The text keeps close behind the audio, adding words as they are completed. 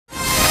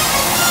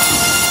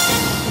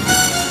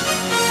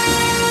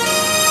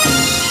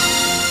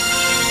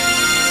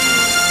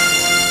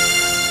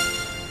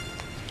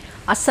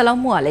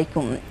আসসালামু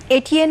আলাইকুম।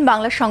 এটিএন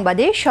বাংলা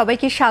সংবাদে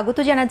সবাইকে স্বাগত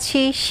জানাচ্ছি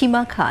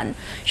সীমা খান।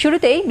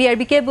 শুরুতেই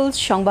বিআরবি কেবলস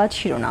সংবাদ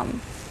শিরোনাম।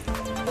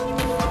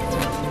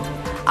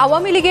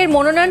 আওয়ামী লীগের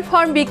মনোনয়ন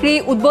ফর্ম বিক্রি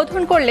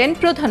উদ্বোধন করলেন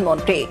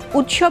প্রধানমন্ত্রী।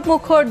 উৎসব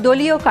মুখর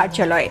দলীয়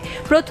কার্যালয়।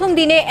 প্রথম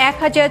দিনে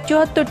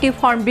 1074টি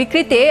ফর্ম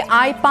বিক্রিতে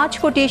আয়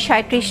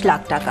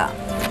 5,37,00,000 টাকা।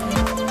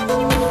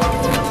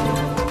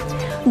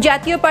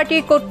 জাতীয়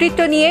পার্টির কর্তৃত্ব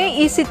নিয়ে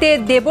ইসিতে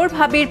দেবর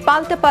ভাবির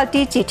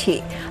পাল্টাপাল্টি চিঠি।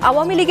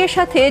 আওয়ামী লীগের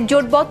সাথে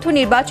জোটবদ্ধ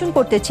নির্বাচন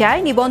করতে চায়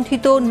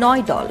নিবন্ধিত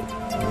 9 দল।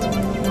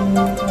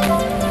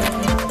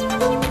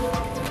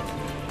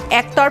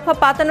 একতরফা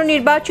পাতানো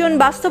নির্বাচন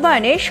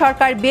বাস্তবায়নে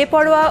সরকার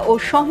বেপরোয়া ও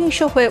সহিংস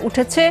হয়ে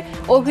উঠেছে,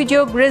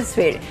 অভিযোগ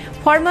রিজভির।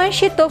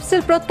 ফরমায়েশি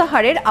তফসিল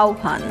প্রত্যাহারের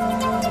আহ্বান।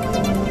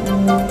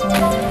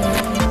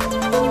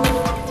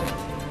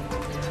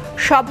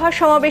 সভা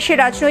সমাবেশে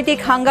রাজনৈতিক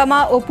হাঙ্গামা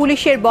ও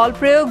পুলিশের বল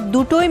প্রয়োগ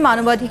দুটোই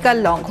মানবাধিকার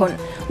লঙ্ঘন,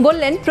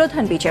 বললেন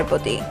প্রধান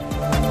বিচারপতি।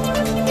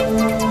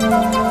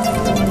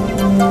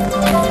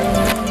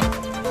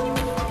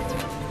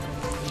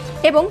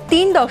 এবং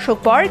 3 দশক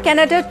পর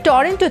কানাডার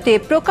টরন্টোতে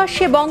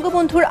প্রকাশ্যে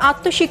বঙ্গবন্ধুর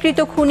আত্মস্বীকৃত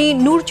খুনি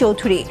নূর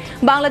চৌধুরী।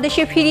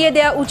 বাংলাদেশে ফিরিয়ে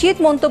দেয়া উচিত,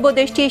 মন্তব্য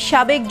দেশটির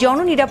সাবেক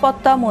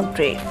জননিরাপত্তা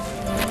মন্ত্রীর।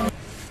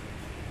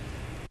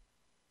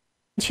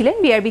 ছিলেন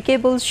বিআরবি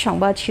কেবলস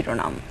সংবাদ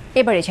শিরোনাম।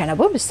 এবারে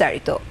জানাবো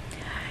বিস্তারিত।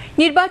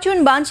 নির্বাচন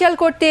বানচাল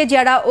করতে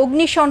যারা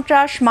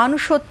অগ্নিসন্ত্রাস,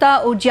 মানুষ হত্যা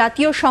ও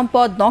জাতীয়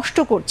সম্পদ নষ্ট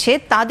করছে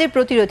তাদের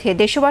প্রতিরোধে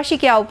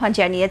দেশবাসীকে আহ্বান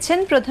জানিয়েছেন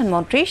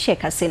প্রধানমন্ত্রী শেখ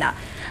হাসিনা।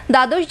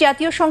 দ্বাদশ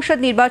জাতীয় সংসদ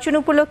নির্বাচন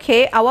উপলক্ষে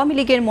আওয়ামী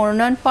লীগের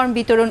মনোনয়ন ফর্ম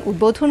বিতরণ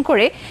উদ্বোধন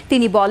করে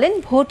তিনি বলেন,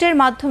 ভোটের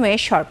মাধ্যমে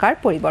সরকার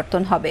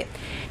পরিবর্তন হবে।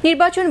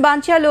 নির্বাচন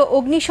বানচাল ও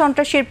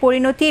অগ্নিসন্ত্রাসের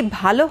পরিণতি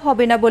ভালো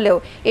হবে না বলেও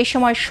এ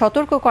সময়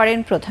সতর্ক করেন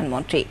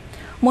প্রধানমন্ত্রী।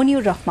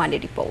 মনিউর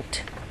রহমানের রিপোর্ট।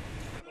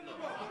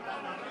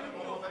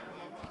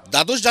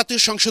 দ্বাদশ জাতীয়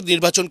সংসদ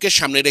নির্বাচনকে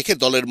সামনে রেখে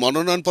দলের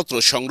মনোনয়নপত্র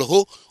সংগ্রহ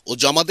ও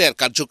জমা দেওয়ার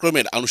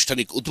কার্যক্রমের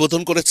আনুষ্ঠানিক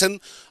উদ্বোধন করেছেন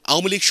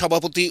আওয়ামী লীগ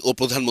সভাপতি ও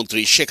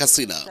প্রধানমন্ত্রী শেখ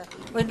হাসিনা।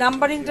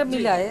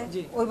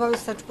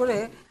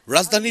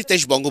 রাজধানীর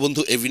 23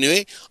 বঙ্গবন্ধু এভিনিউয়ে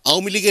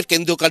আওয়ামী লীগের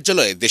কেন্দ্রীয়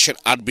কার্যালয়ে দেশের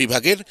 8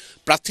 বিভাগের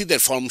প্রার্থীদের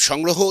ফর্ম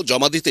সংগ্রহ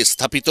জমা দিতে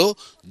স্থাপিত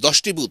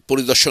 10টি বুথ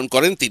পরিদর্শন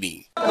করেন তিনি।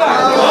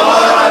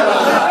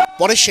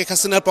 পরে শেখ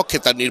হাসিনার পক্ষে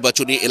তার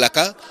নির্বাচনী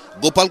এলাকা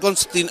গোপালগঞ্জ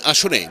 3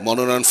 আসনে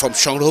মনোনয়ন ফর্ম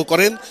সংগ্রহ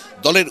করেন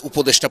দলের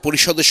উপদেষ্টা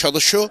পরিষদের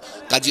সদস্য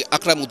কাজী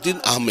আকরাম উদ্দিন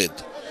আহমেদ।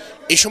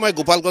 এ সময়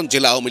গোপালগঞ্জ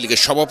জেলা আওয়ামী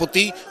লীগের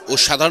সভাপতি ও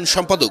সাধারণ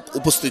সম্পাদক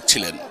উপস্থিত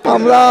ছিলেন।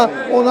 আমরা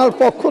ওনার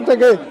পক্ষ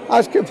থেকে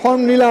আজকে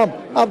ফর্ম নিলাম,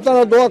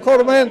 আপনারা দোয়া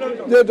করবেন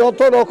যে যত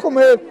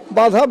রকমের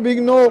বাধা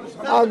বিঘ্ন,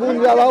 আগুন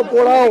জ্বালাও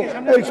পোড়াও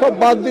এইসব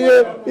বাদ দিয়ে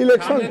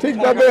ইলেকশন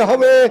ঠিকভাবে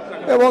হবে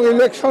এবং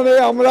ইলেকশনে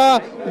আমরা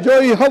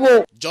জয়ী হব।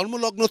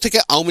 জন্মলগ্ন থেকে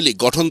আওয়ামী লীগ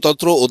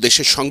গঠনতন্ত্র ও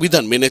দেশের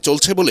সংবিধান মেনে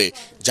চলছে বলে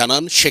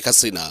জানান শেখ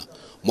হাসিনা।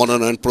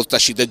 মনোনয়ন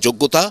প্রত্যাশীদের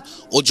যোগ্যতা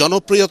ও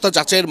জনপ্রিয়তা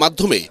যাচাইয়ের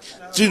মাধ্যমে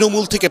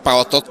তৃণমূল থেকে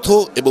পাওয়া তথ্য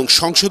এবং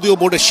সংসদীয়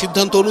বোর্ডের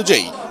সিদ্ধান্ত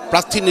অনুযায়ী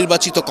প্রার্থী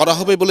নির্বাচিত করা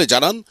হবে বলে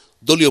জানান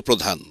দলীয়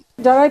প্রধান।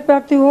 যারাই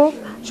প্রার্থী হোক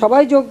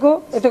সবাই যোগ্য,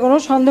 এতে কোনো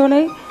সন্দেহ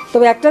নেই।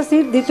 তবে একটা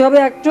সিট দিতে হবে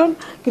একজন,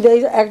 কিন্তু এই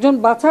একজন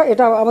বাছা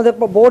এটা আমাদের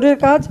বোর্ডের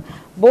কাজ।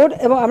 বোর্ড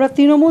এবং আমরা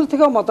তৃণমূল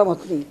থেকেও মতামত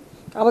নিই।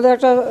 আমাদের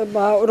একটা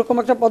ওরকম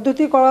একটা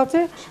পদ্ধতি করা আছে,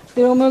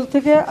 তৃণমূল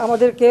থেকে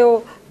আমাদেরকেও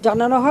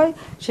জানানো হয়,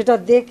 সেটা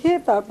দেখে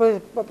তারপরে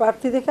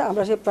প্রার্থী দেখে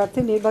আমরা সেই প্রার্থী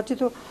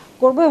নির্বাচিত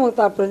করব এবং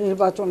তারপরে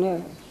নির্বাচনে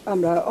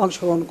আমরা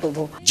অংশগ্রহণ করব।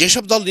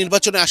 যেসব দল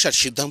নির্বাচনে আসার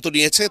সিদ্ধান্ত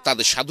নিয়েছে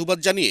তাদের সাধুবাদ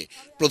জানিয়ে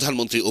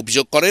প্রধানমন্ত্রী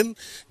অভিযোগ করেন,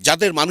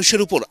 যাদের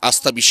মানুষের উপর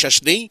আস্থা বিশ্বাস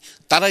নেই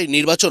তারাই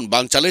নির্বাচন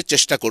বানচালের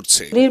চেষ্টা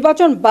করছে।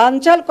 নির্বাচন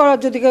বানচাল করার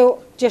যদি কেউ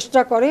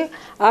চেষ্টা করে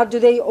আর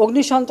যদি এই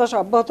অগ্নিসন্ত্রাস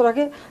অব্যাহত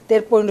রাখে,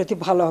 এর পরিণতি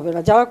ভালো হবে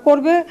না। যারা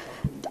করবে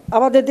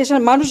আমাদের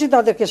দেশের মানুষই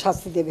তাদেরকে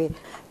শাস্তি দেবে।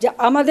 যে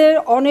আমাদের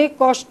অনেক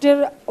কষ্টের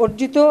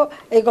অর্জিত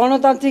এই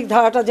গণতান্ত্রিক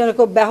ধারাটা যেন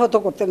কেউ ব্যাহত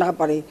করতে না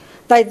পারে,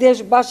 তাই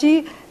দেশবাসী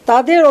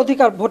তাদের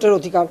অধিকার, ভোটের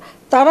অধিকার,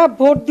 তারা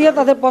ভোট দিয়ে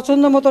তাদের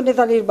পছন্দ মতো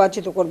নেতা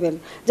নির্বাচিত করবেন,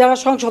 যারা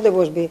সংসদে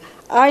বসবে,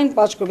 আইন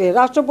পাস করবে,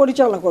 রাষ্ট্র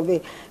পরিচালনা করবে।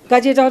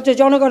 কাজে এটা হচ্ছে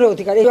জনগণের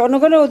অধিকার। এই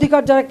জনগণের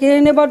অধিকার যারা কেড়ে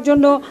নেবার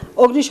জন্য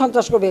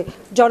অগ্নিসন্ত্রাস করবে,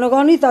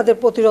 জনগণই তাদের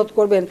প্রতিরোধ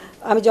করবেন।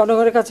 আমি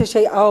জনগণের কাছে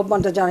সেই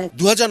আহ্বানটা জানাই।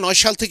 2009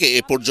 সাল থেকে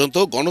এ পর্যন্ত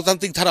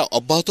গণতান্ত্রিক ধারা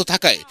অব্যাহত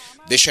থাকায়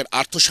দেশের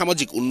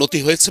আর্থসামাজিক উন্নতি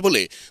হয়েছে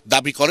বলে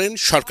দাবি করেন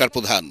সরকার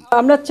প্রধান।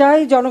 আমরা চাই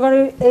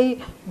জনগণের এই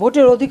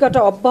ভোটের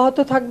অধিকারটা অব্যাহত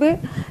থাকবে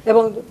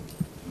এবং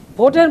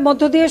ভোটের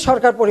মধ্য দিয়ে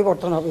সরকার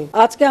পরিবর্তন হবে।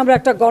 আজকে আমরা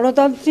একটা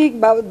গণতান্ত্রিক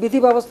বিধি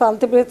ব্যবস্থা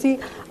আনতে পেরেছি,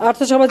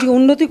 আর্থসামাজিক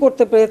উন্নতি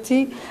করতে পেরেছি,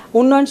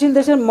 উন্নয়নশীল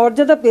দেশের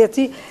মর্যাদা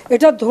পেয়েছি।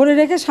 এটা ধরে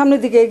রেখে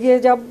সামনের দিকে এগিয়ে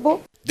যাব।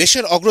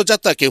 দেশের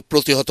অগ্রযাত্রা কেউ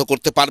প্রতিহত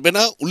করতে পারবে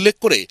না উল্লেখ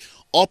করে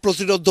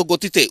অপ্রতিরোধ্য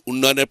গতিতে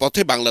উন্নয়নের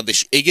পথে বাংলাদেশ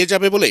এগিয়ে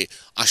যাবে বলে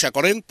আশা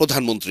করেন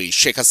প্রধানমন্ত্রী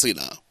শেখ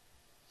হাসিনা।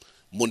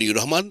 মনিউর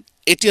রহমান,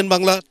 এটিএন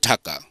বাংলা,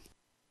 ঢাকা।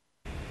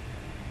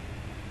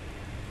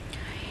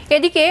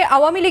 এদিকে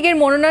আওয়ামী লীগের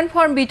মনোনয়ন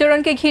ফর্ম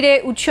বিতরণকে ঘিরে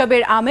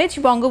উৎসবের আমেজ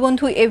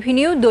বঙ্গবন্ধু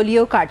এভিনিউ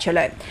দলীয়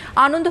কার্যালয়।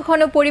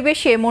 আনন্দঘন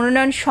পরিবেশে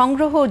মনোনয়ন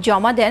সংগ্রহ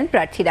জমা দেন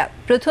প্রার্থীরা।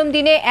 প্রথম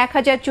দিনে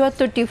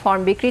 1074টি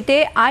ফর্ম বিক্রিতে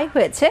আয়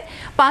হয়েছে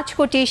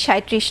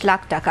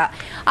 5,37,00,000 টাকা।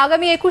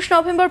 আগামী 21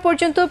 নভেম্বর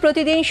পর্যন্ত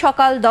প্রতিদিন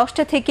সকাল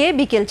 10টা থেকে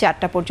বিকেল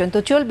 4টা পর্যন্ত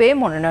চলবে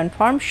মনোনয়ন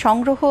ফর্ম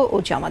সংগ্রহ ও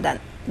জমাদান।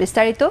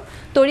 বিস্তারিত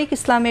তরিক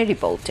ইসলামের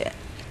রিপোর্টে।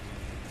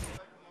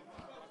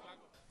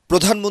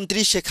 প্রধানমন্ত্রী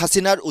শেখ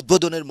হাসিনার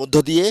উদ্বোধনের মধ্য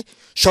দিয়ে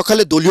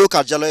সকালে দলীয়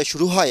কার্যালয়ে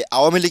শুরু হয়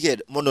আওয়ামী লীগের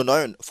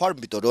মনোনয়ন ফর্ম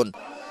বিতরণ।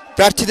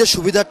 প্রার্থীদের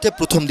সুবিধার্থে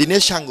প্রথম দিনে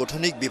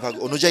সাংগঠনিক বিভাগ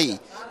অনুযায়ী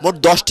মোট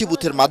 10টি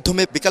বুথের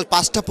মাধ্যমে বিকাল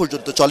 5টা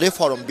পর্যন্ত চলে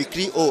ফর্ম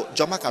বিক্রি ও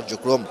জমা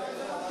কার্যক্রম।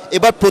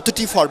 এবার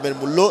প্রতিটি ফর্মের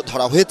মূল্য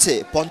ধরা হয়েছে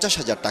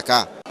 50,000 টাকা।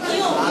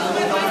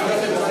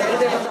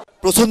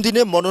 প্রথম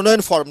দিনে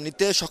মনোনয়ন ফর্ম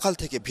নিতে সকাল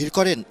থেকে ভিড়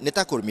করেন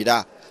নেতাকর্মীরা।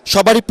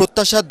 সবারই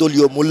প্রত্যাশা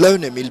দলীয়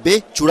মূল্যায়নে মিলবে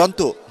চূড়ান্ত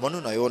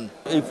মনোনয়ন।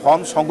 এই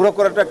ফর্ম সংগ্রহ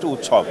করাটা একটা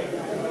উৎসব,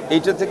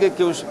 এইটা থেকে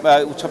কেউ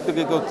উৎসব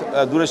থেকে কেউ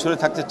দূরে সরে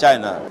থাকতে চায়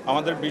না।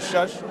 আমাদের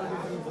বিশ্বাস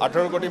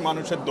 18 কোটি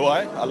মানুষের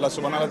দোয়ায় আল্লাহ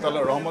সুবহানাহু ওয়া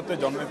তাআলার রহমতে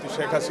জননেত্রী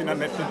শেখ হাসিনার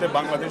নেতৃত্বে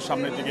বাংলাদেশ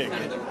সামনের দিকে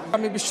এগিয়ে যাবে।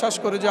 আমি বিশ্বাস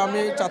করি যে আমি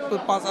চাঁদপুর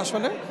 5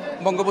 আসনে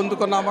বঙ্গবন্ধু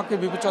কন্যা আমাকে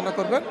বিবেচনা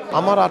করবেন।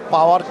 আমার আর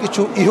পাওয়ার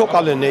কিছু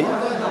ইহকালে নেই,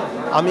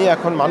 আমি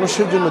এখন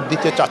মানুষের জন্য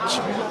দিতে চাচ্ছি।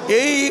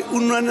 এই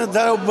উন্নয়নের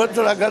ধারা অব্যাহত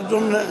রাখার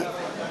জন্য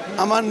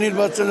আমার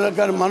নির্বাচন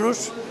এলাকার মানুষ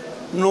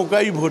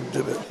নৌকাই ভোট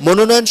দেবে।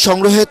 মনোনয়ন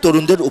সংগ্রহে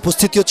তরুণদের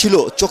উপস্থিতিও ছিল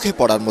চোখে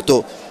পড়ার মতো।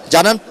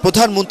 জানান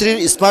প্রধানমন্ত্রীর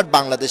স্মার্ট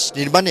বাংলাদেশ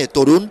নির্মাণে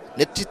তরুণ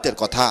নেতৃত্বের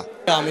কথা।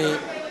 আমি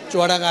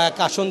চুয়াডাঙ্গা এক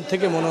আসন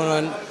থেকে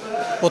মনোনয়ন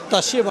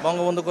প্রত্যাশী।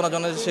 বঙ্গবন্ধু কন্যা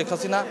জননেত্রী শেখ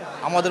হাসিনা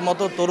আমাদের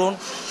মতো তরুণ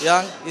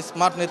ইয়াং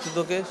স্মার্ট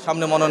নেতৃত্বকে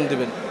সামনে মনোনয়ন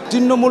দেবেন।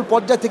 তৃণমূল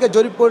পর্যায় থেকে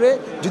জরিপ করে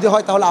যদি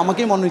হয় তাহলে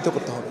আমাকেই মনোনীত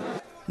করতে হবে।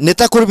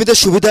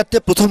 নেতাকর্মীদের সুবিধার্থে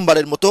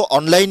প্রথমবারের মতো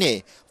অনলাইনে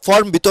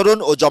ফর্ম বিতরণ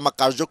ও জমা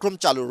কার্যক্রম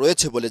চালু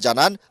রয়েছে বলে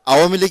জানান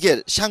আওয়ামী লীগের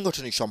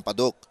সাংগঠনিক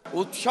সম্পাদক।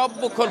 উৎসব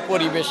মুখর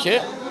পরিবেশে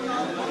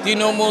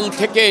তৃণমূল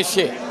থেকে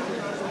এসে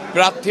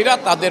প্রার্থীরা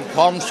তাদের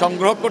ফর্ম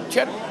সংগ্রহ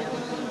করছেন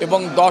এবং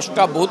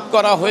 10টা বুথ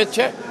করা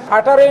হয়েছে।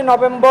 18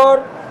 নভেম্বর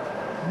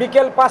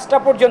বিকেল 5টা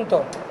পর্যন্ত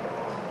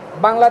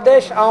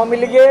বাংলাদেশ আওয়ামী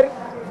লীগের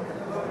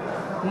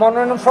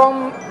মনোনয়ন ফর্ম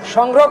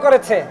সংগ্রহ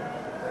করেছে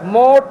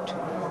মোট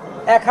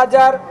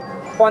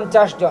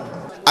 1050 জন।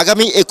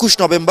 আগামী 21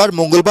 নভেম্বর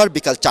মঙ্গলবার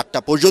বিকাল 4টা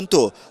পর্যন্ত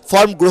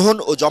ফর্ম গ্রহণ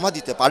ও জমা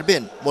দিতে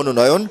পারবেন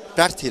মনোনয়ন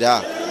প্রার্থীরা।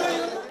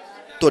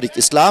 তরিক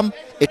ইসলাম,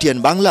 ATN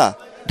বাংলা,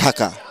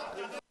 ঢাকা।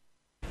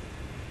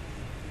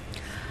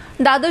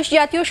 দ্বাদশ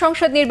জাতীয়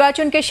সংসদ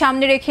নির্বাচনকে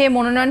সামনে রেখে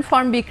মনোনয়ন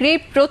ফর্ম বিক্রি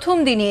প্রথম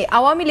দিনে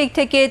আওয়ামী লীগ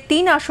থেকে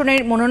 3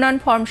 আসনের মনোনয়ন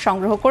ফর্ম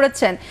সংগ্রহ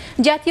করেছেন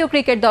জাতীয়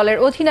ক্রিকেট দলের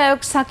অধিনায়ক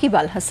সাকিব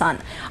আল হাসান।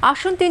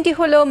 আসন 3টি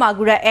হল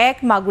মাগুরা 1,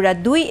 মাগুরা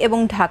 2 এবং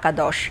ঢাকা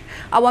 10।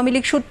 আওয়ামী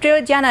লীগ সূত্রে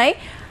জানায়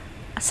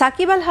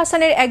সাকিব আল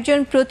হাসানের একজন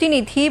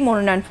প্রতিনিধি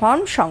মনোনয়ন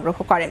ফর্ম সংগ্রহ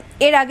করেন।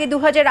 এর আগে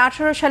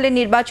 2018 সালের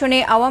নির্বাচনে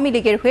আওয়ামী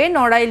লীগের হয়ে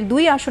নড়াইল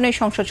 2 আসনের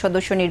সংসদ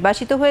সদস্য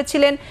নির্বাচিত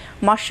হয়েছিলেন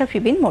মাশরাফি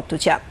বিন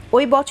মর্তুজা।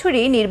 ওই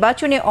বছরই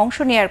নির্বাচনে অংশ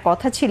নেয়ার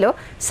কথা ছিল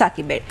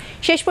সাকিবের।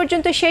 শেষ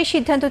পর্যন্ত সেই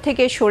সিদ্ধান্ত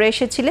থেকে সরে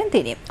এসেছিলেন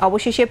তিনি।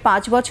 অবশেষে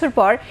 5 বছর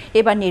পর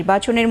এবার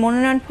নির্বাচনের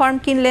মনোনয়ন ফর্ম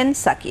কিনলেন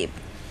সাকিব।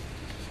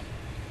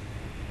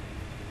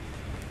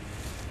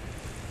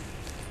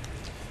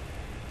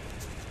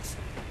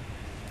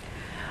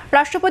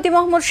 রাষ্ট্রপতি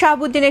মোহাম্মদ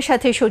শাহাবুদ্দিনের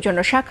সাথে সৌজন্য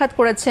সাক্ষাৎ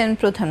করেছেন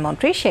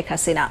প্রধানমন্ত্রী শেখ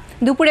হাসিনা।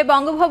 দুপুরে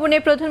বঙ্গভবনে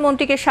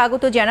প্রধানমন্ত্রীকে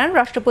স্বাগত জানান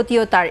রাষ্ট্রপতি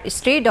ও তার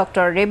স্ত্রী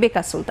ডক্টর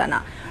রেবেকা সুলতানা।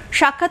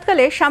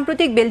 সাক্ষাৎকালে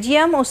সাম্প্রতিক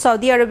বেলজিয়াম ও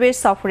সৌদি আরবের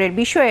সফরের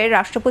বিষয়ে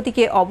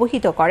রাষ্ট্রপতিকে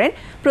অবহিত করেন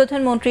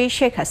প্রধানমন্ত্রী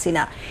শেখ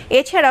হাসিনা।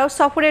 এছাড়াও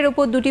সফরের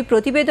উপর 2টি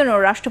প্রতিবেদনও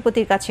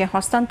রাষ্ট্রপতির কাছে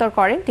হস্তান্তর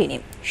করেন তিনি।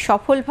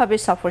 সফলভাবে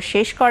সফর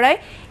শেষ করায়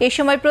এ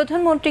সময়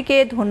প্রধানমন্ত্রীকে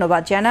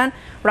ধন্যবাদ জানান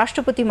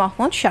রাষ্ট্রপতি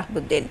মোহাম্মদ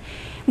শাহাবুদ্দিন।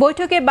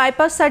 বৈঠকে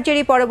বাইপাস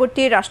সার্জারি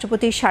পরবর্তী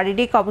রাষ্ট্রপতির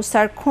শারীরিক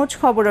অবস্থার খোঁজ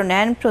খবরও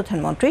নেন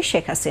প্রধানমন্ত্রী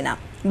শেখ হাসিনা।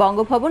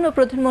 বঙ্গভবন ও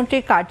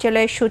প্রধানমন্ত্রীর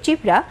কার্যালয়ের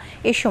সচিবরা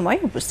এ সময়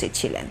উপস্থিত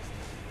ছিলেন।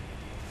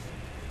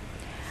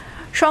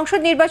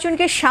 সংসদ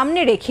নির্বাচনকে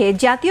সামনে রেখে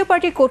জাতীয়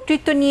পার্টির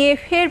কর্তৃত্ব নিয়ে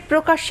ফের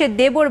প্রকাশ্যে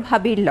দেবর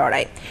ভাবির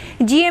লড়াই।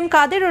 জিএম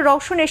কাদের ও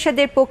রওশন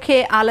এরশাদের পক্ষে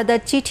আলাদা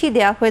চিঠি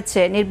দেওয়া হয়েছে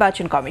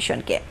নির্বাচন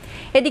কমিশনকে।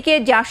 এদিকে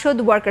জাসদ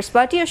ওয়ার্কার্স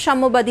পার্টি ও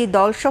সাম্যবাদী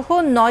দল সহ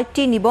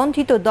 9টি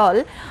নিবন্ধিত দল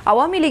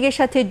আওয়ামী লীগের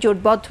সাথে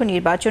জোটবদ্ধ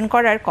নির্বাচন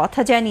করার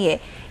কথা জানিয়ে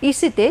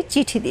ইসিতে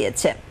চিঠি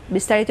দিয়েছে।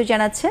 বিস্তারিত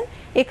জানাচ্ছেন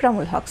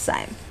একরামুল হক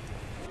সাইম।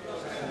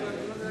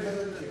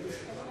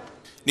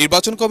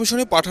 নির্বাচন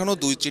কমিশনে পাঠানো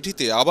 2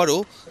 চিঠিতে আবারও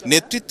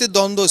নেতৃত্বের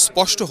দ্বন্দ্ব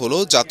স্পষ্ট হলো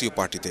জাতীয়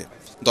পার্টিতে।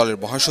 দলের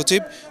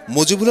মহাসচিব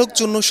মুজিবুল হক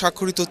চূন্য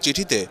স্বাক্ষরিত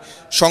চিঠিতে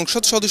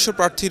সংসদ সদস্য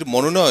প্রার্থীর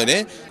মনোনয়নে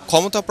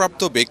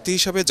ক্ষমতাপ্রাপ্ত ব্যক্তি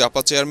হিসাবে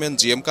জাপা চেয়ারম্যান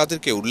জিএম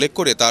কাদেরকে উল্লেখ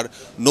করে তার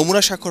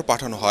নমুনা স্বাক্ষর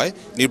পাঠানো হয়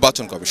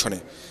নির্বাচন কমিশনে।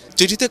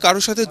 চিঠিতে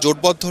কারোর সাথে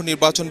জোটবদ্ধ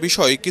নির্বাচন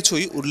বিষয়ে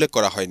কিছুই উল্লেখ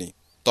করা হয়নি।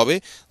 তবে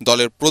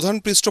দলের প্রধান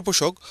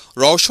পৃষ্ঠপোষক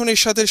রওশন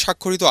এরশাদের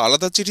স্বাক্ষরিত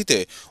আলাদা চিঠিতে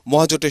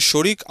মহাজোটের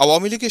শরিক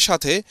আওয়ামী লীগের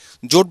সাথে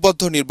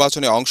জোটবদ্ধ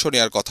নির্বাচনে অংশ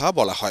নেওয়ার কথা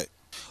বলা হয়।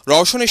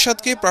 রওশন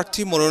এরশাদকে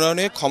প্রার্থী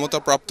মনোনয়নে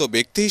ক্ষমতাপ্রাপ্ত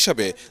ব্যক্তি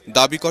হিসাবে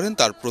দাবি করেন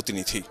তার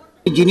প্রতিনিধি।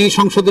 যিনি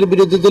সংসদের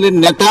বিরোধী দলের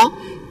নেতা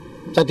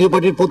জাতীয়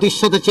পার্টির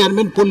প্রতিষ্ঠাতা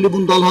চেয়ারম্যান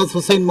পল্লীবন্ধু আলহাজ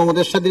হোসেন মোহাম্মদ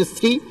এরশাদের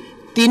স্ত্রী,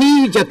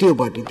 তিনিই জাতীয়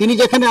পার্টি, তিনি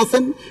যেখানে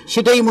আছেন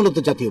সেটাই মূলত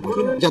জাতীয়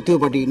পার্টি। জাতীয়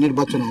পার্টি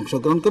নির্বাচনে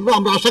অংশগ্রহণ করবে।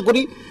 আমরা আশা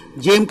করি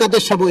জেএম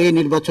কাদের সাহেব এই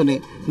নির্বাচনে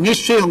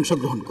নিশ্চয়ই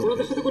অংশগ্রহণ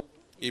করবে।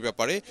 এই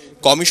ব্যাপারে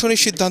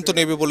কমিশনের সিদ্ধান্ত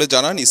নেবে বলে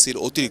জানান ইসির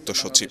অতিরিক্ত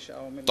সচিব।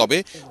 তবে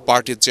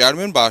পার্টির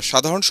চেয়ারম্যান বা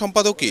সাধারণ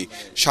সম্পাদকই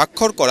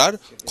স্বাক্ষর করার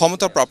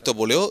ক্ষমতাপ্রাপ্ত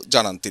বলেও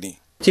জানান তিনি।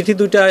 চিঠি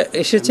দুটা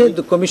এসেছে,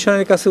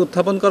 কমিশনের কাছে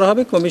উত্থাপন করা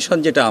হবে, কমিশন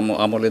যেটা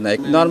আমলে নেয়।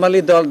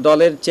 নর্মালি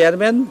দলের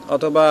চেয়ারম্যান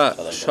অথবা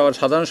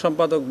সাধারণ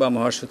সম্পাদক বা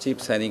মহাসচিব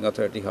সাইনিং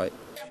অথরিটি হয়।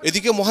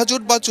 এদিকে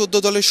মহাজোট বা 14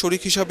 দলের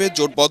শরিক হিসাবে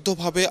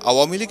জোটবদ্ধভাবে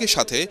আওয়ামী লীগের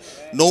সাথে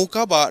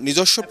নৌকা বা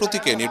নিজস্ব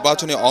প্রতীকে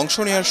নির্বাচনে অংশ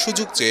নেওয়ার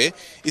সুযোগ চেয়ে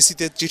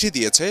ইসিতে চিঠি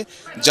দিয়েছে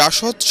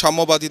জাসদ,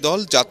 সাম্যবাদী দল,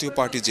 জাতীয়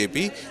পার্টি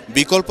জেপি,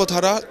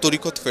 বিকল্পধারা,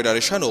 তরিকত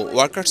ফেডারেশন ও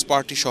ওয়ার্কার্স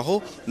পার্টি সহ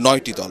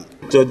 9টি দল।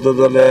 14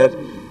 দলের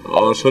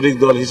শরিক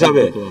দল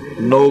হিসাবে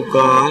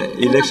নৌকা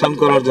ইলেকশন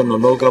করার জন্য,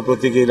 নৌকা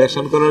প্রতীকে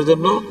ইলেকশন করার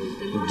জন্য,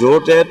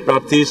 জোটের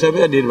প্রার্থী হিসাবে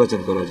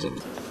নির্বাচন করার জন্য।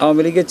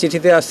 আওয়ামী লীগের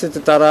চিঠিতে আসছে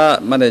তারা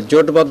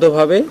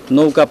জোটবদ্ধভাবে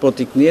নৌকা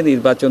প্রতীক নিয়ে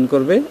নির্বাচন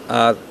করবে,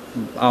 আর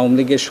আওয়ামী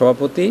লীগের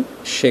সভাপতি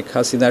শেখ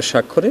হাসিনার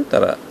স্বাক্ষরে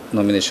তারা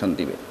নমিনেশন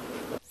দিবে।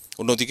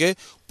 অন্যদিকে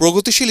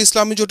প্রগতিশীল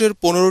ইসলামী জোটের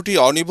 15টি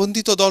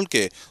অনিবন্ধিত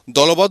দলকে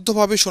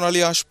দলবদ্ধভাবে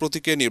সোনালী আঁশ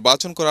প্রতীকে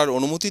নির্বাচন করার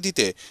অনুমতি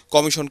দিতে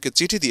কমিশনকে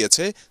চিঠি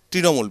দিয়েছে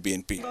তৃণমূল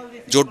বিএনপি।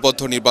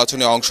 জোটবদ্ধ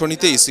নির্বাচনে অংশ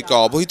নিতে ইসিকে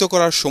অবহিত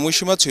করার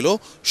সময়সীমা ছিল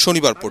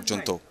শনিবার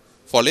পর্যন্ত।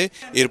 ফলে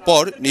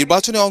এরপর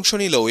নির্বাচনে অংশ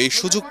নিলেও এই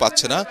সুযোগ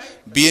পাচ্ছে না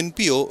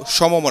বিএনপি ও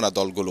সমমনা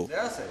দলগুলো।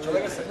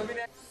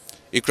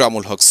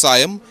 ইকরামুল হক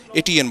সায়েম,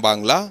 এটিএন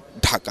বাংলা,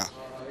 ঢাকা।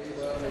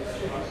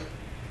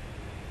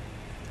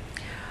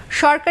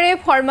 সরকারের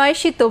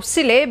ফরমায়েশি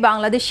তফসিলে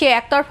বাংলাদেশে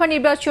একতরফা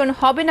নির্বাচন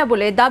হবে না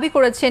বলে দাবি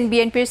করেছেন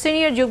বিএনপির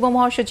সিনিয়র যুগ্ম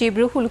মহাসচিব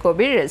রুহুল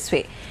কবির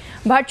রিজভী।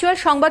 ভার্চুয়াল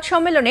সংবাদ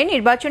সম্মেলনে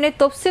নির্বাচনের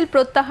তফসিল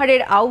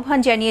প্রত্যাহারের আহ্বান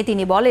জানিয়ে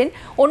তিনি বলেন,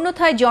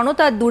 অন্যথায়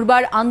জনতার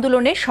দুর্বার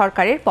আন্দোলনে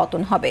সরকারের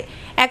পতন হবে।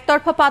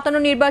 একতরফা পাতানো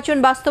নির্বাচন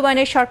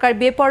বাস্তবায়নে সরকার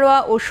বেপরোয়া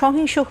ও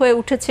সহিংস হয়ে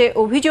উঠেছে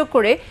অভিযোগ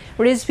করে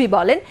রিজভী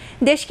বলেন,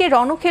 দেশকে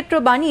রণক্ষেত্র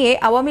বানিয়ে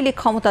আওয়ামী লীগ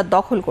ক্ষমতা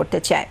দখল করতে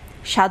চায়।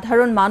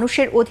 সাধারণ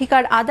মানুষের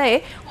অধিকার আদায়ে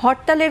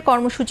হরতালের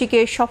কর্মসূচিকে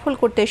সফল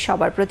করতে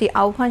সবার প্রতি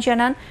আহ্বান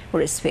জানান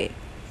রিজভী।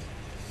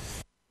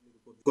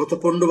 গত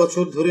 15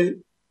 বছর ধরে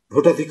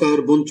ভোটাধিকার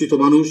বঞ্চিত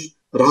মানুষ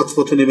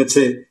রাজপথে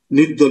নেমেছে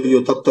নির্দলীয়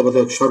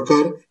তত্ত্বাবধায়ক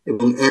সরকার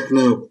এবং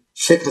একনায়ক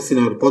শেখ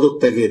হাসিনার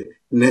পদত্যাগের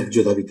ন্যায্য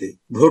দাবিতে।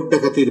 ভোট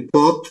ডাকাতির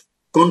পথ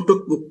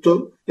কণ্টকমুক্ত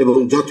এবং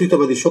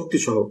জাতীয়তাবাদী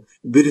শক্তিসহ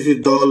বিরোধী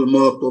দল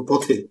মত ও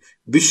পথে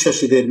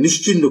বিশ্বাসীদের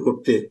নিশ্চিহ্ন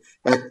করতে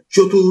এক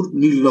চতুর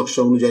নীল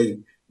নকশা অনুযায়ী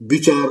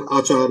বিচার,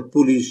 আচার,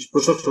 পুলিশ,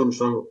 প্রশাসন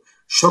সহ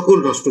সকল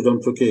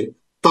রাষ্ট্রযন্ত্রকে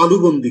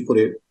তালুবন্দি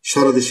করে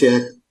সারা দেশে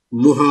এক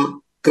মহা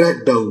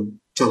ক্র্যাকডাউন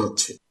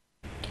চালাচ্ছে।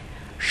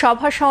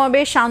 সভা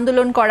সমাবেশ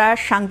আন্দোলন করার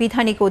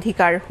সাংবিধানিক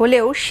অধিকার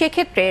হলেও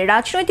সেক্ষেত্রে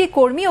রাজনৈতিক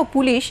কর্মী ও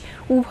পুলিশ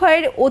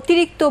উভয়ের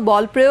অতিরিক্ত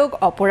বল প্রয়োগ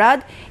অপরাধ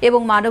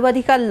এবং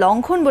মানবাধিকার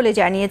লঙ্ঘন বলে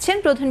জানিয়েছেন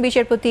প্রধান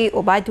বিচারপতি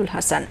ওবায়দুল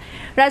হাসান।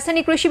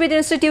 রাজধানী কৃষিবিদ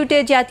ইনস্টিটিউটে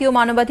জাতীয়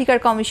মানবাধিকার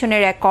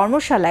কমিশনের এক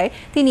কর্মশালায়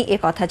তিনি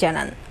একথা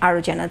জানান। আরও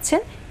জানাচ্ছেন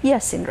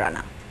ইয়াসিন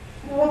রানা।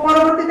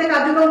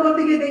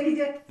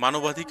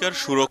 মানবাধিকার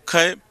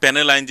সুরক্ষায়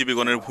প্যানেল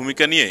আইনজীবীগণের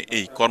ভূমিকা নিয়ে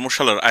এই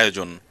কর্মশালার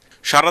আয়োজন।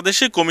 সারা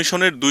দেশে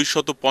কমিশনের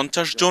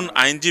 250 জন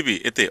আইনজীবী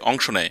এতে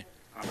অংশ নেয়।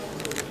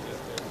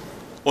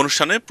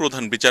 অনুষ্ঠানে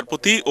প্রধান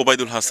বিচারপতি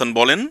ওবায়দুল হাসান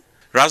বলেন,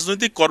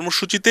 রাজনৈতিক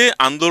কর্মসূচিতে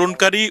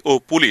আন্দোলনকারী ও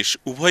পুলিশ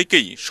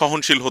উভয়কেই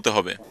সহনশীল হতে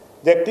হবে।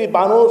 একটি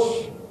মানুষ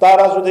তার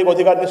রাজনৈতিক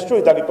অধিকার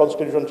নিশ্চয়ই তাকে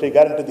কনস্টিটিউশন সেই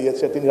গ্যারান্টি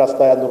দিয়েছে, তিনি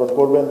রাস্তায় আন্দোলন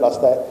করবেন,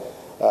 রাস্তায়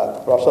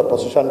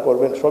প্রশাসন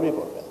করবেন, সবই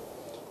করবেন।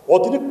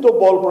 অতিরিক্ত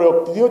বল প্রয়োগ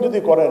তিনিও যদি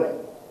করেন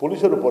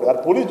পুলিশের উপরে, আর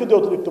পুলিশ যদি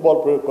অতিরিক্ত বল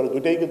প্রয়োগ করে,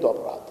 দুইটাই কিন্তু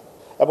অপরাধ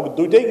এবং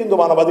দুইটাই কিন্তু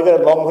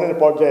মানবাধিকারের লঙ্ঘনের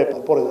পর্যায়ে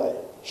পড়ে যায়।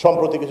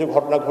 সম্প্রতি কিছু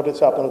ঘটনা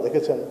ঘটেছে, আপনারা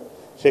দেখেছেন,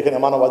 সেখানে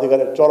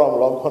মানবাধিকারের চরম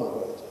লঙ্ঘন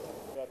হয়েছে।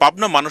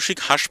 পাবনা মানসিক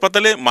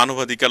হাসপাতালে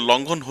মানবাধিকার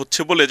লঙ্ঘন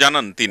হচ্ছে বলে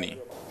জানান তিনি।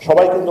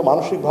 সবাই কিন্তু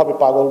মানসিকভাবে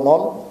পাগল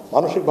নন,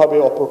 মানসিকভাবে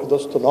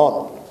অপ্রকৃতস্থ নন,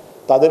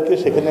 তাদেরকে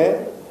সেখানে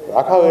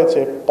রাখা হয়েছে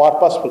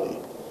পারপাসফুলি।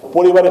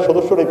 পরিবারের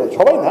সদস্যরাই বল,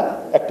 সবাই না,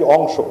 একটি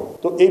অংশ।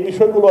 তো এই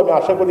বিষয়গুলো আমি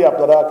আশা করি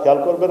আপনারা খেয়াল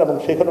করবেন এবং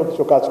সেখানেও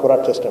কিছু কাজ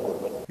করার চেষ্টা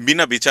করবেন।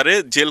 বিনা বিচারে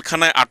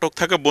জেলখানায় আটক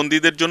থাকা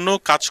বন্দীদের জন্য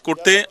কাজ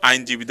করতে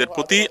আইনজীবীদের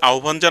প্রতি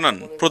আহ্বান জানান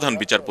প্রধান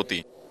বিচারপতি।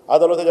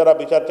 আদালতে যারা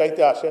বিচার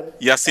চাইতে আসেন।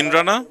 ইয়াসিন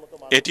রানা,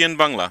 এটিএন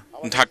বাংলা,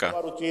 ঢাকা।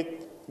 উচিত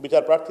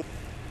বিচার প্রার্থী।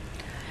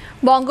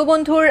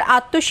 বঙ্গবন্ধুর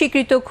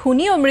আত্মস্বীকৃত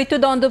খুনি ও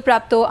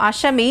মৃত্যুদণ্ডপ্রাপ্ত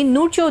আসামি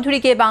নূর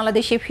চৌধুরীকে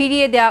বাংলাদেশে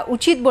ফিরিয়ে দেওয়া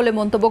উচিত বলে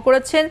মন্তব্য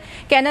করেছেন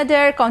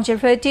কানাডার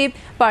কনজারভেটিভ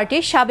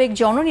পার্টির সাবেক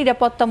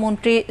জননিরাপত্তা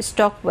মন্ত্রী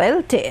স্টকওয়েল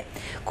ডে।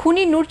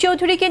 খুনি নূর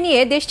চৌধুরীকে নিয়ে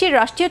দেশটির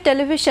রাষ্ট্রীয়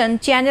টেলিভিশন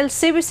চ্যানেল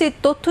সিবিসির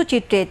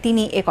তথ্যচিত্রে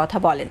তিনি একথা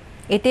বলেন।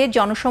 এতে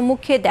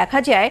জনসম্মুখে দেখা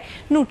যায়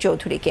নূর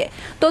চৌধুরীকে।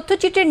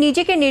 তথ্যচিত্রে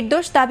নিজেকে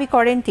নির্দোষ দাবি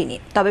করেন তিনি,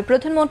 তবে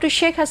প্রধানমন্ত্রী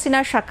শেখ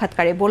হাসিনার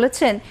সাক্ষাৎকারে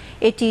বলেছেন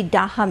এটি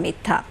ডাহা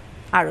মিথ্যা।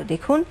 আরও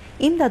দেখুন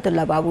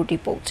ইমদাদুল্লাহ বাবুর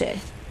রিপোর্টে।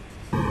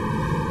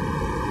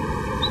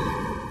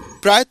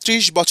 প্রায়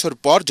 ৩০ বছর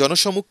পর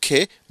জনসমক্ষে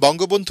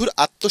বঙ্গবন্ধুর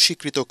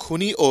আত্মস্বীকৃত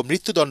খুনি ও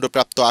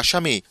মৃত্যুদণ্ডপ্রাপ্ত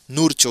আসামি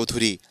নূর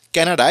চৌধুরী।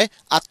 কানাডায়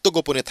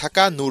আত্মগোপনে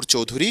থাকা নূর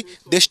চৌধুরী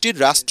দেশটির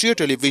রাষ্ট্রীয়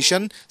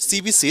টেলিভিশন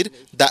সিবিসির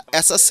দ্য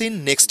অ্যাসাসিন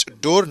নেক্সট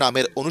ডোর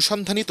নামের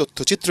অনুসন্ধানী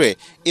তথ্যচিত্রে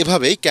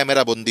এভাবেই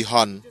ক্যামেরাবন্দী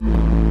হন।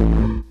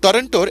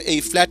 টরন্টোর এই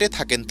ফ্ল্যাটে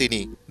থাকেন তিনি।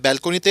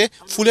 ব্যালকনিতে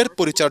ফুলের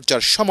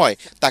পরিচর্যার সময়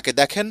তাকে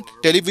দেখেন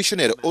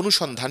টেলিভিশনের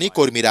অনুসন্ধানী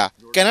কর্মীরা।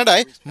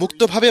 কানাডায়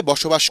মুক্তভাবে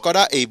বসবাস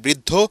করা এই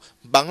বৃদ্ধ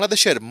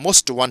বাংলাদেশের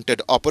মোস্ট ওয়ান্টেড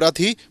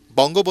অপরাধী,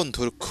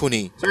 বঙ্গবন্ধুর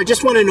খুনি। I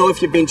just want to know if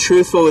you've been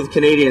truthful with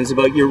Canadians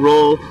about your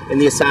role in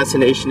the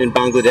assassination in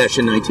Bangladesh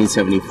in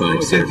 1975,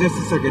 sir.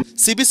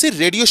 সিবিসির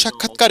radio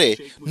সাক্ষাৎকারে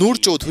নূর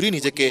চৌধুরী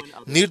নিজেকে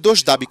নির্দোষ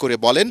দাবি করে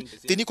বলেন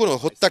তিনি কোনো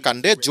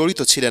হত্যাকাণ্ডে জড়িত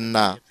ছিলেন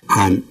না।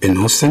 I'm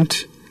innocent.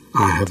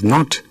 I have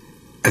not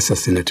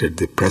assassinated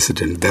the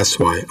president. That's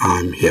why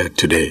I'm here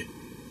today.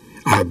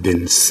 I've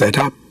been set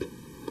up.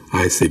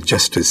 I seek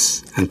justice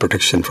and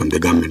protection from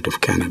the government of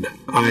Canada.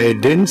 I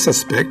didn't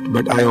suspect,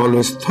 but I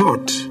always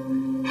thought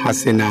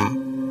Hasina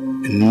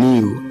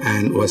knew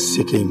and was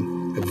seeking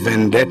a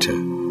vendetta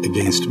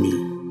against me.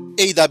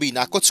 এই দাবি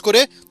নাকচ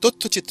করে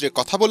তথ্যচিত্রে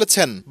কথা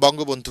বলেছেন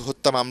বঙ্গবন্ধু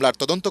হত্যা মামলার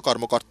তদন্ত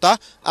কর্মকর্তা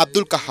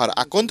আব্দুল কাহার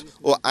আকন্দ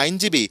ও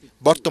আইনজীবী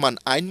বর্তমান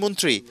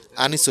আইনমন্ত্রী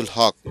আনিসুল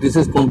হক। This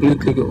is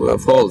completely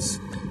false.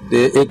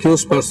 The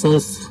accused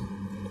persons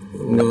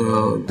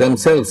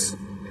themselves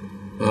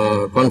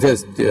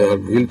confessed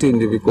guilty in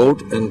the court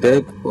and they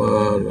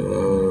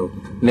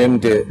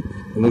named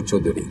Nur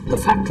Chaudhary.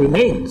 The fact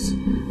remains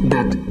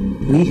that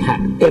we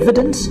had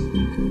evidence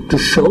to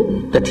show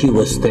that he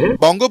was there.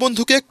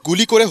 বঙ্গবন্ধুকে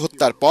গুলি করে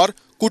হত্যার পর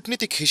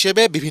কূটনীতিক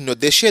হিসেবে বিভিন্ন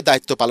দেশে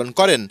দায়িত্ব পালন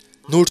করেন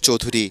নূর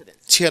চৌধুরী।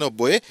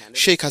 ৯৬-এ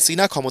শেখ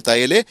হাসিনা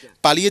ক্ষমতায় এলে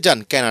পালিয়ে যান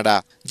কানাডা।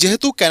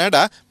 যেহেতু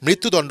কানাডা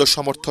মৃত্যুদণ্ড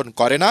সমর্থন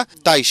করে না,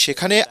 তাই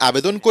সেখানে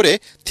আবেদন করে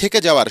থেকে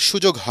যাওয়ার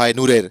সুযোগ হয়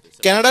নূরের।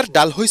 কানাডার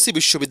ডালহৌসি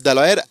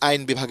বিশ্ববিদ্যালয়ের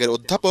আইন বিভাগের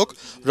অধ্যাপক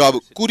রব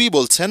কুরি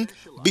বলছেন,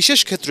 বিশেষ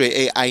ক্ষেত্রে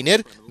এই আইনের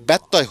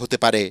ব্যত্যয় হতে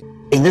পারে।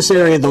 In this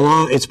area of the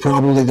law, it's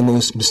probably the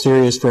most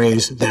mysterious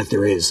phrase that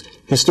there is.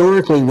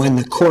 Historically, when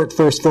the court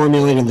first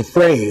formulated the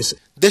phrase,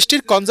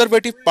 দেশটির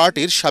কনজারভেটিভ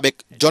পার্টির সাবেক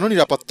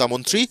জননিরাপত্তা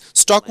মন্ত্রী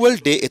স্টকওয়েল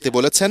ডে এতে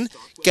বলেছেন,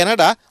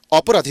 কানাডা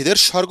অপরাধীদের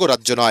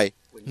স্বর্গরাজ্য নয়।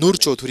 নূর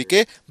চৌধুরীকে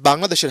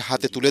বাংলাদেশের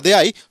হাতে তুলে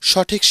দেয়াই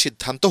সঠিক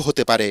সিদ্ধান্ত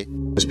হতে পারে।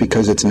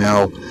 Because it's now,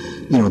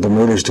 the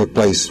murders took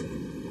place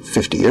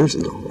 50 years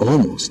ago,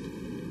 almost.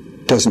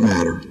 Doesn't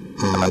matter.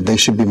 They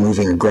should be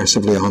moving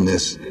aggressively on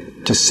this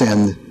to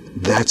send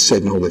that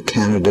signal that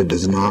Canada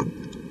does not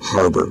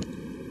harbor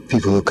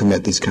people who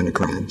commit these kind of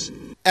crimes.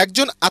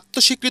 একজন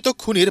আত্মস্বীকৃত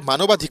খুনির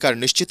মানবাধিকার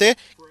নিশ্চিতে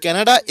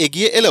Canada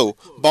এগিয়ে এলেও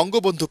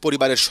বঙ্গবন্ধু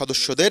পরিবারের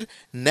সদস্যদের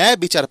ন্যায়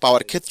বিচার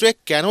পাওয়ার ক্ষেত্রে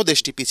কেন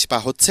দেশটি পিছপা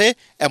হচ্ছে,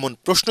 এমন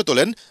প্রশ্ন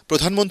তোলেন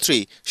প্রধানমন্ত্রী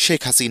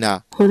Sheikh Hasina.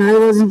 When I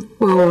was in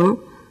power,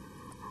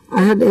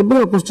 I had every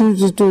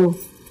opportunity to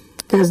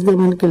catch them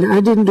and kill. I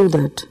didn't do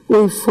that.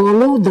 We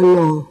follow the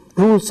law,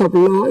 rules of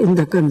law in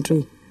the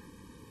country.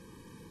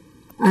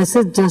 I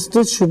said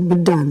justice should be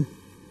done,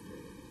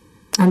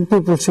 and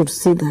people should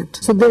see that.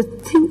 So they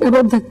think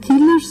about the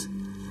killers,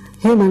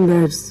 human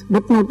rights,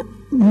 but not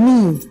me,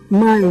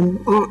 mine,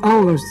 or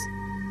ours.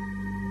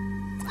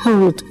 How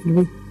it will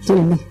be?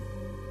 Tell me.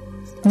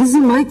 This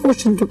is my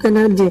question to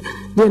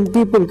Canadian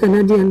people,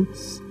 Canadian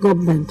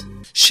government.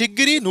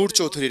 শিগগিরই নূর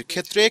চৌধুরীর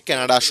ক্ষেত্রে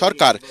Canada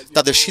সরকার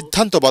তাদের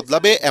সিদ্ধান্ত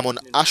বদলাবে এমন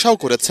আশাও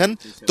করেছেন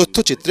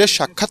তথ্যচিত্রে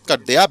সাক্ষাৎকার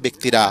দেয়া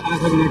ব্যক্তিরা।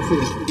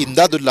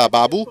 ইমদাদুল্লাহ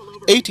বাবু,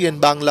 ATN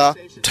বাংলা,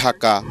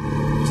 ঢাকা।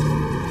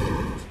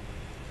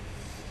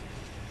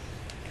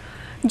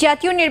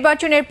 জাতীয়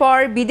নির্বাচনের পর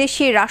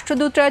বিদেশি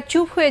রাষ্ট্রদূতরা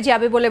চুপ হয়ে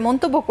যাবে বলে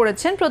মন্তব্য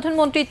করেছেন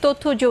প্রধানমন্ত্রীর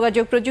তথ্য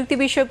যোগাযোগ প্রযুক্তি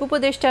বিষয়ক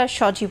উপদেষ্টা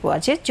সজীব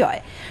ওয়াজেদ জয়।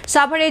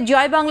 সাভারে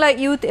জয় বাংলা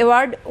ইউথ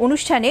অ্যাওয়ার্ড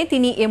অনুষ্ঠানে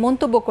তিনি এ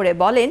মন্তব্য করে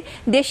বলেন,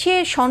 দেশে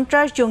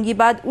সন্ত্রাস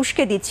জঙ্গিবাদ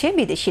উস্কে দিচ্ছে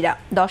বিদেশিরা।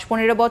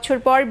 ১০-১৫ বছর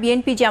পর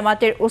বিএনপি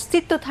জামাতের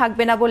অস্তিত্ব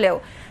থাকবে না বলেও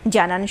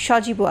জানান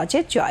সজীব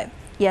ওয়াজেদ জয়।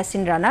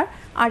 ইয়াসিন রানার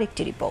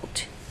আরেকটি রিপোর্ট।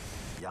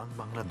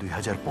 বাংলা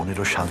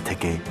 ২০১৫ সাল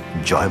থেকে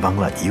জয়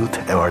বাংলা ইউথ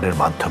অ্যাওয়ার্ডের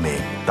মাধ্যমে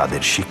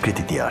তাদের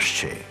স্বীকৃতি দিয়ে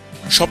আসছে।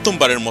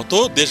 সপ্তমবারের মতো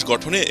দেশ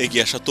গঠনে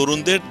এগিয়ে আসা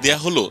তরুণদের দেয়া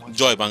হলো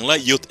জয় বাংলা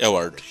ইউথ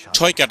অ্যাওয়ার্ড।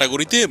 ৬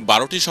 ক্যাটাগরিতে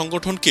 ১২টি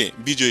সংগঠনকে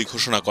বিজয়ী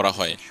ঘোষণা করা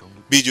হয়।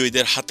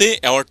 বিজয়ীদের হাতে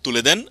অ্যাওয়ার্ড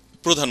তুলে দেন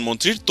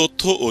প্রধানমন্ত্রীর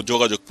তথ্য ও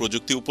যোগাযোগ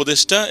প্রযুক্তি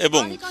উপদেষ্টা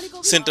এবং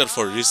centre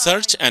for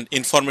research and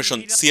information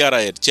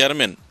CRI এর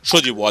চেয়ারম্যান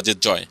সজীব ওয়াজেদ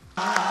জয়।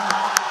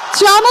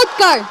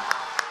 চমৎকার।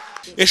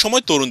 এ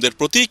সময় তরুণদের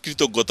প্রতি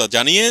কৃতজ্ঞতা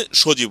জানিয়ে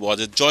সজীব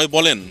ওয়াজেদ জয়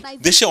বলেন,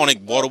 দেশে অনেক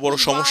বড় বড়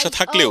সমস্যা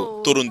থাকলেও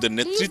তরুণদের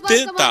নেতৃত্বে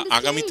তা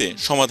আগামীতে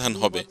সমাধান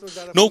হবে।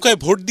 নৌকায়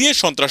ভোট দিয়ে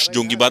সন্ত্রাস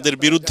জঙ্গিবাদের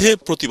বিরুদ্ধে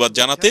প্রতিবাদ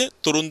জানাতে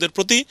তরুণদের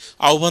প্রতি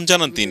আহ্বান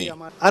জানান তিনি।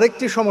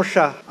 আরেকটি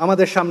সমস্যা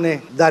আমাদের সামনে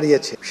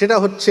দাঁড়িয়েছে, সেটা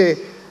হচ্ছে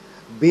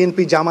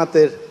বিএনপি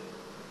জামাতের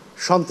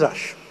সন্ত্রাস,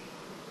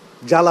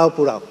 জ্বালাও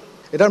পোড়াও।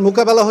 এটার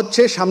মোকাবেলা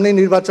হচ্ছে সামনে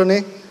নির্বাচনে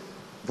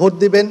ভোট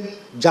দিবেন,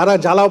 যারা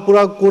জ্বালাও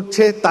পোড়াও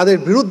করছে তাদের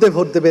বিরুদ্ধে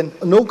ভোট দেবেন,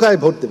 নৌকায়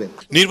ভোট দেবেন।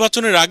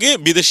 নির্বাচনের আগে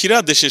বিদেশিরা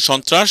দেশে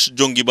সন্ত্রাস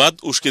জঙ্গিবাদ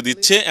উস্কে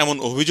দিচ্ছে এমন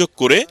অভিযোগ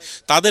করে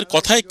তাদের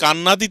কথায় কান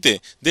না দিতে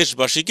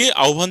দেশবাসীকে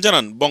আহ্বান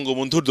জানান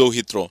বঙ্গবন্ধুর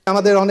দৌহিত্র।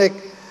 আমাদের অনেক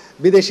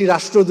বিদেশি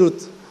রাষ্ট্রদূত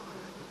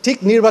ঠিক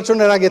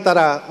নির্বাচনের আগে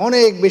তারা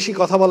অনেক বেশি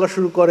কথা বলা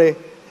শুরু করে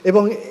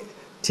এবং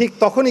ঠিক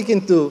তখনই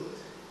কিন্তু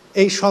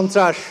এই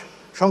সন্ত্রাস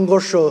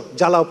সংঘর্ষ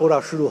জ্বালাও পোড়া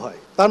শুরু হয়।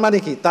 তার মানে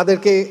কি,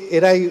 তাদেরকে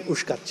এরাই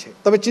উস্কাচ্ছে।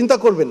 তবে চিন্তা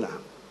করবেন না,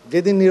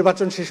 যেদিন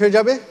নির্বাচন শেষ হয়ে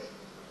যাবে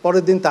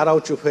পরের দিন তারাও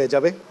চুপ হয়ে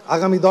যাবে।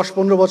 আগামী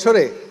 10-15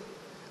 বছরে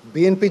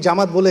বিএনপি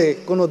জামাত বলে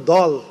কোনো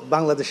দল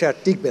বাংলাদেশে আর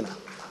টিকবে না,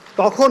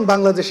 তখন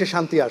বাংলাদেশে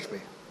শান্তি আসবে।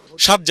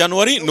 7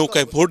 জানুয়ারি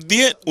নৌকায় ভোট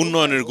দিয়ে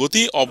উন্নয়নের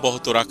গতি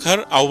অব্যাহত রাখার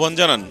আহ্বান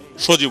জানান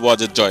Sajeeb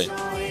Wazed Joy.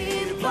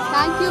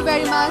 Thank you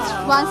very much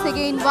once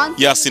again.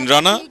 Yasin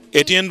Rana,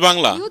 ATN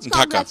Bangla,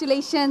 Dhaka.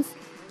 Congratulations.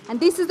 And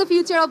this is the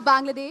future of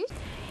Bangladesh.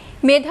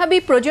 মেধাবী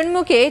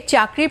প্রজন্মকে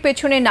চাকরির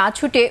পেছনে না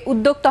ছুটে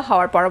উদ্যোক্তা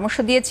হওয়ার পরামর্শ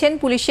দিয়েছেন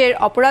পুলিশের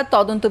অপরাধ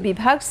তদন্ত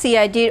বিভাগ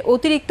সিআইডির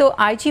অতিরিক্ত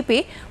আইজিপি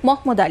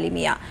মোহাম্মদ আলী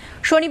মিয়া।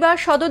 শনিবার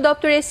সদর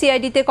দপ্তরে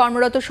সিআইডিতে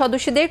কর্মরত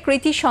সদস্যদের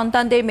কৃতি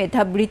সন্তানদের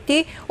মেধাবৃত্তি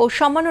ও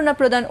সম্মাননা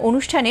প্রদান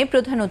অনুষ্ঠানে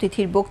প্রধান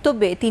অতিথির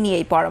বক্তব্যে তিনি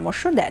এই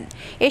পরামর্শ দেন।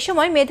 এ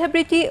সময়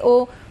মেধাবৃত্তি ও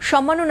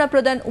সম্মাননা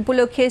প্রদান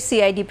উপলক্ষে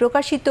সিআইডি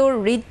প্রকাশিত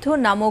ঋদ্ধ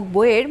নামক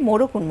বইয়ের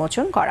মোড়ক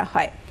উন্মোচন করা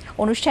হয়।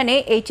 অনুষ্ঠানে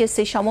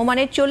এইচএসসি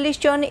সমমানের 40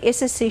 জন,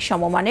 এসএসসি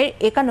সমমানের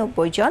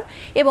 91 জন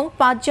এবং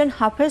 5 জন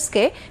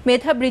হাফেজকে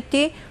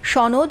মেধাবৃত্তি,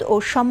 সনদ ও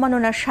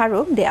সম্মাননা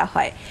স্মারক দেয়া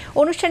হয়।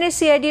 অনুষ্ঠানে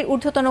সিআইডির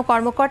ঊর্ধ্বতন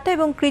কর্মকর্তা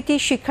এবং কৃতি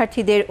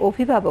শিক্ষার্থীদের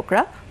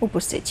অভিভাবকরা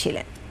উপস্থিত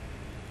ছিলেন।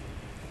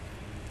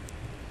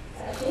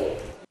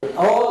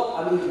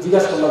 আমি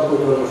জিজ্ঞাসা করলাম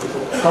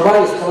সবাই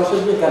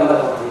স্কলারশিপ দিয়ে কানাডা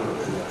পাঠাতে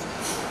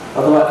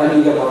অথবা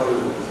আমেরিকা পাঠাতে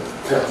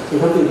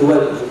এখান থেকে দুবাই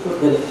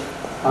পর্যন্ত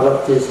আবার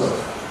চেঞ্জ হবে।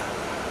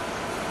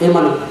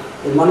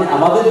 এর মানে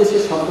আমাদের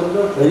দেশের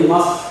সন্তানরা ভেরি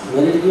মাস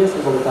মেরিটোরিয়াস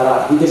এবং তারা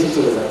বিদেশে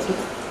চলে যাচ্ছে।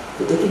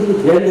 এটা কিন্তু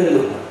ব্র্যান্ডের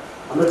নয়।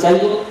 আমরা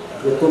চাইব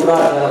যে তোমরা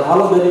যারা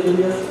ভালো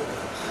মেরিটোরিয়াস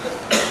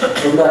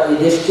তোমরা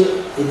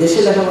এই দেশে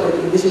লেখাপড়া,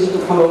 এই দেশে কিন্তু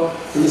ভালো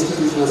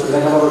ইনস্টিটিউশন আছে,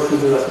 লেখাপড়ার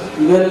সুযোগ আছে।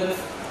 ইভেন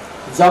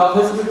জব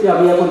ফ্যাসিলিটি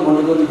আমি এখন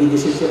মনে করি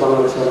বিদেশের চেয়ে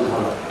বাংলাদেশে অনেক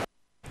ভালো।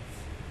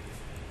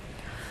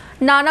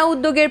 নানা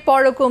উদ্যোগের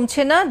পরও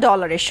কমছে না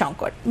ডলারের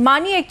সংকট।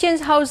 মানি এক্সচেঞ্জ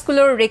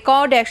হাউসগুলোর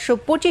রেকর্ড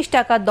 125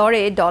 টাকা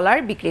দরে ডলার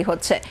বিক্রি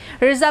হচ্ছে।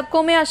 রিজার্ভ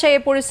কমে আসায় এ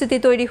পরিস্থিতি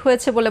তৈরি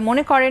হয়েছে বলে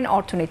মনে করেন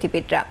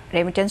অর্থনীতিবিদরা।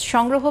 রেমিটেন্স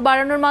সংগ্রহ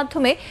বাড়ানোর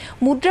মাধ্যমে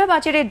মুদ্রা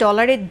বাজারে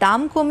ডলারের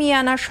দাম কমিয়ে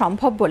আনা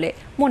সম্ভব বলে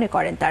মনে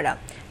করেন তারা।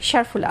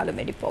 শারফুল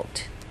আলমের রিপোর্ট।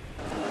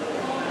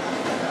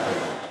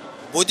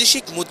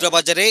 বৈদেশিক মুদ্রা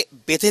বাজারে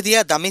বেঁধে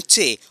দেওয়া দামের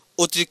চেয়ে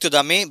অতিরিক্ত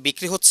দামে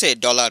বিক্রি হচ্ছে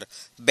ডলার।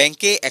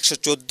 ব্যাংকে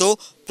 114,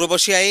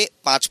 প্রবাসী আয়ে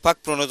 5 ভাগ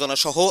প্রণোদনা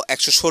সহ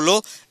 116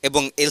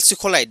 এবং এলসি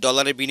খোলায়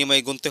ডলারের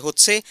বিনিময়ে গুনতে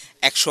হচ্ছে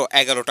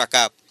 111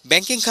 টাকা।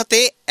 ব্যাংকিং খাতে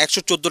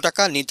 114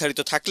 টাকা নির্ধারিত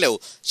থাকলেও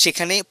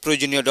সেখানে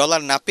প্রয়োজনীয়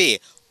ডলার না পেয়ে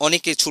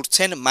অনেকে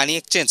ছুটছেন মানি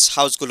এক্সচেঞ্জ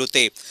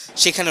হাউসগুলোতে।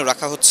 সেখানেও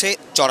রাখা হচ্ছে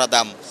চড়া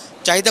দাম।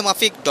 চাহিদা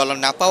মাফিক ডলার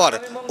না পাওয়ার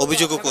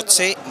অভিযোগও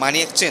করছে মানি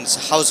এক্সচেঞ্জ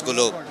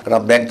হাউসগুলো।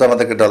 কারণ ব্যাংক তো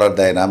আমাদেরকে ডলার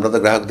দেয় না, আমরা তো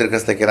গ্রাহকদের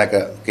কাছ থেকে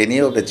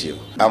কিনিও বেচিও।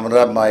 আমরা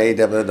এই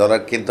ডলার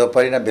কিনতেও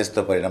পারি না,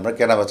 বেচতেও পারি না, আমরা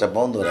কেনা বেচা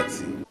বন্ধ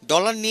রাখছি।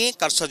 ডলার নিয়ে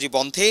কারসাজি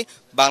বন্ধে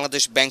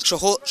বাংলাদেশ ব্যাংক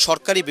সহ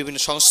সরকারি বিভিন্ন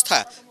সংস্থা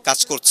কাজ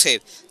করছে,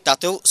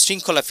 তাতেও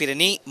শৃঙ্খলা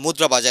ফিরেনি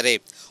মুদ্রা বাজারে।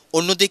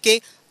 অন্যদিকে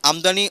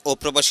আমদানি ও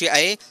প্রবাসী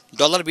আয়ে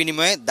ডলার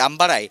বিনিময়ে দাম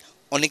বাড়ায়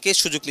অনেকে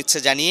সুযোগ নিচ্ছে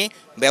জানিয়ে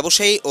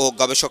ব্যবসায়ী ও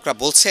গবেষকরা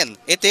বলছেন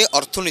এতে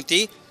অর্থনীতি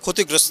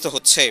ক্ষতিগ্রস্ত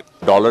হচ্ছে।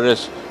 ডলারের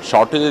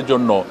শর্টেজের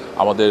জন্য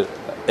আমাদের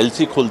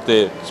এলসি খুলতে,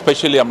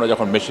 স্পেশালি আমরা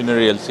যখন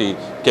মেশিনারি এলসি,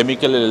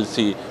 কেমিক্যালের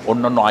এলসি,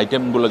 অন্যান্য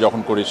আইটেমগুলো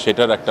যখন করি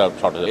সেটার একটা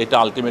শর্টেজ, এটা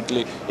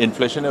আলটিমেটলি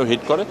ইনফ্লেশনেও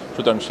হিট করে,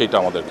 সুতরাং সেটা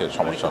আমাদেরকে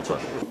সমস্যা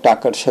করে।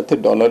 টাকার সাথে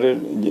ডলারের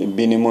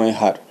বিনিময়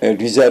হার,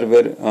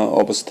 রিজার্ভের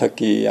অবস্থা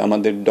কি,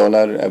 আমাদের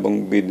ডলার এবং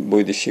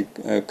বৈদেশিক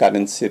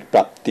কারেন্সির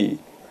প্রাপ্তি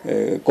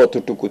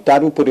কতটুকু,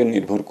 তার উপরে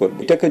নির্ভর করবে।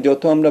 এটাকে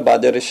যত আমরা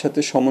বাজারের সাথে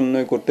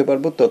সমন্বয় করতে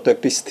পারবো তত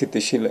একটি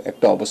স্থিতিশীল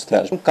একটা অবস্থায়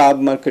আসবে। কাব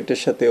মার্কেটের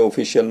সাথে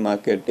অফিসিয়াল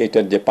মার্কেট,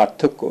 এটার যে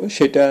পার্থক্য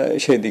সেটা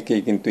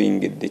সেদিকেই কিন্তু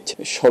ইঙ্গিত দিচ্ছে।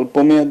 স্বল্প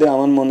মেয়াদে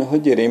আমার মনে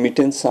হয় যে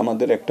রেমিটেন্স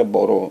আমাদের একটা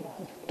বড়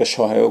একটা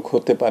সহায়ক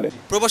হতে পারে।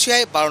 প্রবাসী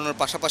আয় বাড়ানোর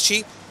পাশাপাশি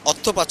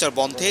অর্থ পাচার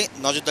বন্ধে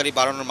নজরদারি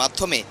বাড়ানোর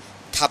মাধ্যমে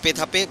ধাপে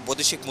ধাপে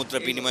বৈদেশিক মুদ্রা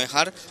বিনিময়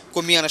হার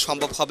কমিয়ে আনা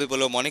সম্ভব হবে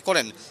বলেও মনে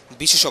করেন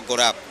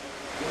বিশেষজ্ঞরা।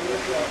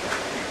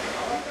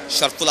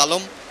 শারফুল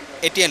আলম,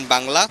 ATN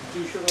বাংলা,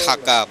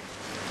 ঢাকা।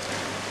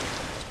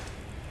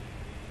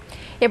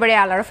 এবারে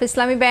আল-আরাফ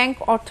ইসলামী ব্যাংক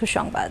অর্থ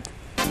সংবাদ।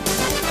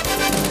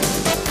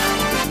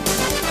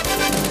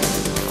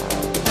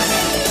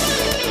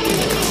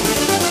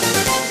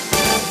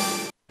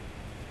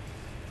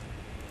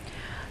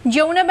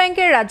 যমুনা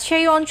ব্যাংকের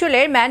রাজশাহী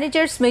অঞ্চলের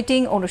ম্যানেজার্স মিটিং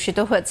অনুষ্ঠিত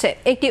হয়েছে।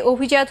 একটি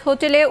অভিজাত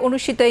হোটেলে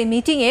অনুষ্ঠিত এই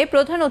মিটিংয়ে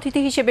প্রধান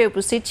অতিথি হিসেবে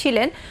উপস্থিত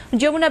ছিলেন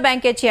যমুনা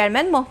ব্যাংকের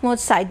চেয়ারম্যান মোহাম্মদ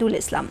সাইদুল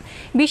ইসলাম।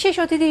 বিশেষ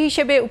অতিথি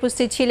হিসেবে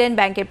উপস্থিত ছিলেন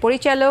ব্যাংকের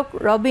পরিচালক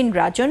রবিন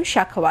রাজন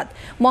শাখাওয়াত,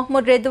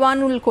 মোহাম্মদ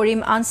রেদওয়ানুল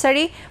করিম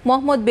আনসারি,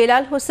 মোহাম্মদ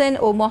বেলাল হোসেন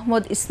ও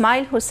মোহাম্মদ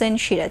ইসমাইল হোসেন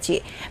সিরাজি।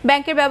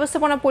 ব্যাংকের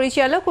ব্যবস্থাপনা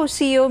পরিচালক ও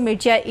সিইও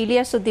মির্জা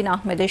ইলিয়াস উদ্দিন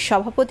আহমেদের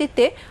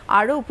সভাপতিত্বে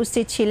আরও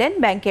উপস্থিত ছিলেন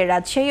ব্যাংকের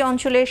রাজশাহী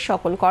অঞ্চলের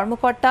সকল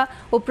কর্মকর্তা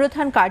ও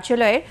প্রধান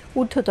কার্যালয়ের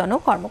ঊর্ধ্বতন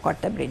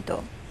কর্মকর্তাবৃন্দ।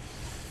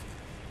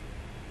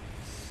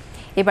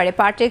 এবারে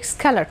পার্টেক্স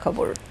খেলার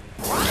খবর।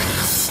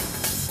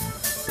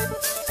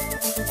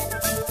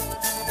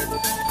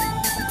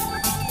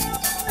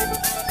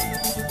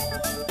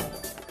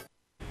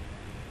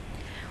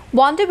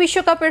 ওয়ানডে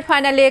বিশ্বকাপের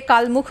ফাইনালে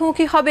কাল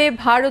মুখোমুখি হবে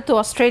ভারত ও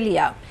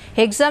অস্ট্রেলিয়া।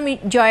 হেক্সা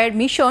জয়ের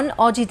মিশন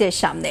অজিতের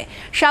সামনে।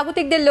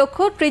 স্বাগতিকদের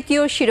লক্ষ্য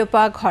তৃতীয়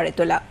শিরোপা ঘরে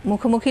তোলা।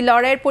 মুখোমুখি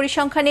লড়াইয়ের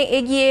পরিসংখ্যানে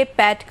এগিয়ে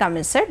প্যাট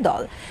কামিন্সের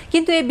দল,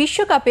 কিন্তু এই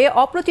বিশ্বকাপে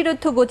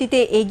অপ্রতিরোধ্য গতিতে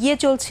এগিয়ে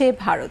চলছে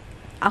ভারত।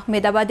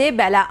 আহমেদাবাদে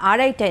বেলা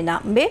 2:30টায়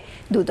নামবে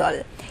দুদল।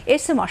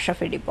 SM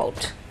আশরাফের report.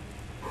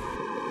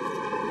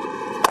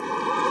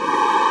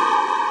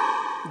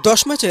 10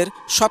 ম্যাচের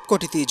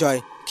সবকটিতেই জয়।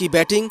 কি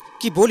ব্যাটিং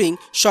কি বোলিং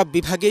সব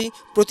বিভাগেই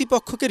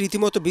প্রতিপক্ষকে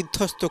রীতিমতো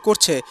বিধ্বস্ত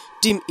করছে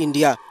টিম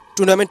ইন্ডিয়া।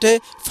 টুর্নামেন্টে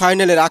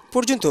ফাইনালের আগ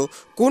পর্যন্ত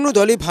কোনো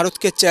দলই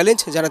ভারতকে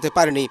চ্যালেঞ্জ জানাতে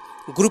পারেনি।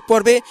 গ্রুপ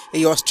পর্বে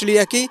এই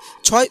অস্ট্রেলিয়াকেই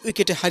 6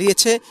 উইকেটে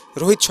হারিয়েছে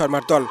রোহিত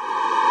শর্মার দল।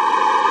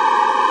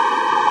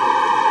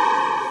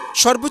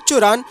 সর্বোচ্চ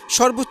রান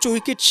সর্বোচ্চ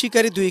উইকেট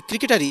শিকারী দুই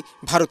ক্রিকেটারই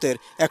ভারতের।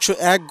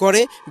 101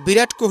 গড়ে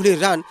বিরাট কোহলির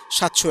রান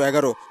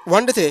 711।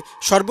 ওয়ানডেতে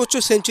সর্বোচ্চ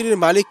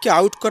সেঞ্চুরির মালিককে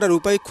আউট করার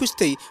উপায়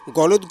খুঁজতেই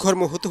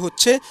গলদঘর্ম হতে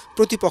হচ্ছে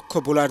প্রতিপক্ষ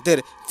বোলারদের।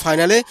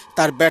 ফাইনালে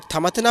তার ব্যাট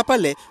থামাতে না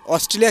পারলে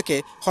অস্ট্রেলিয়াকে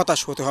হতাশ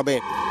হতে হবে।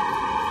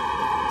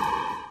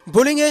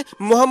 বোলিংয়ে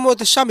মোহাম্মদ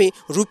শামি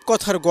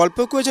রূপকথার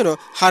গল্পকেও যেন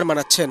হার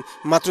মানাচ্ছেন।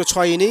 মাত্র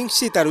 6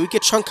 ইনিংসই তার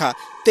উইকেট সংখ্যা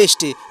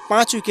 23টি,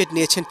 5 উইকেট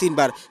নিয়েছেন 3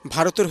 বার।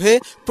 ভারতের হয়ে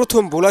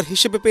প্রথম বোলার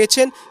হিসেবে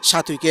পেয়েছেন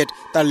 7 উইকেট।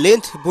 তার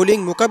লেন্থ বোলিং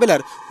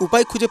মোকাবেলার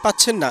উপায় খুঁজে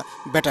পাচ্ছেন না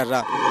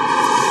ব্যাটাররা।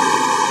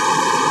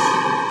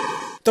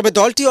 তবে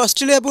দলটি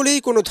অস্ট্রেলিয়া বলেই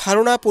কোনো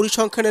ধারণা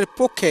পরিসংখ্যানের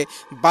পক্ষে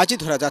বাজি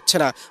ধরা যাচ্ছে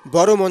না।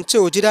 বড় মঞ্চে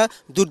অজিরা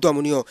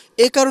দুর্দমনীয়।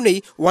 এ কারণেই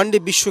ওয়ানডে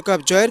বিশ্বকাপ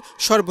জয়ের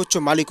সর্বোচ্চ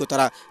মালিকও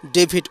তারা।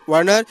 ডেভিড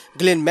ওয়ার্নার,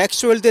 গ্লেন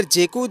ম্যাক্সওয়েলদের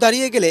যে কেউ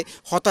দাঁড়িয়ে গেলে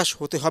হতাশ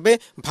হতে হবে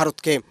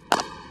ভারতকে।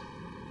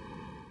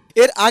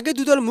 এর আগে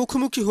দুদল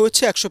মুখোমুখি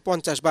হয়েছে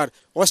 150 বার।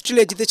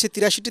 অস্ট্রেলিয়া জিতেছে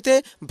 83টিতে,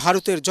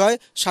 ভারতের জয়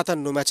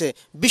 57 ম্যাচে।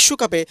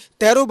 বিশ্বকাপে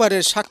 13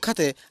 বারের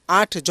সাক্ষাতে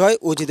 8 জয়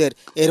অজিদের।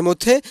 এর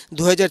মধ্যে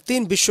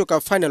 2003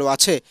 বিশ্বকাপ ফাইনালও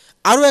আছে।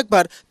 আরও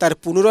একবার তার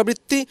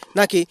পুনরাবৃত্তি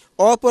নাকি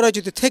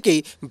অপরাজিত থেকেই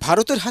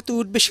ভারতের হাতে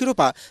উঠবে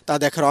শিরোপা, তা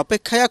দেখার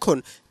অপেক্ষায় এখন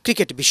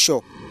ক্রিকেট বিশ্ব।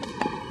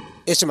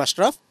 SM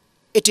Ashraf,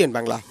 ATN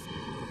Bangla.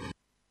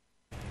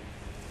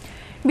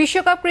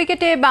 বিশ্বকাপ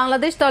ক্রিকেটে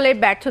বাংলাদেশ দলের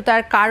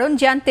ব্যর্থতার কারণ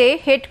জানতে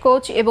হেড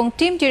কোচ এবং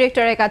টিম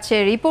ডিরেক্টরের কাছে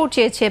রিপোর্ট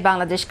চেয়েছে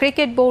Bangladesh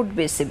cricket board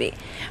BCB.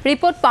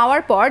 Report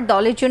পাওয়ার পর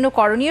দলের জন্য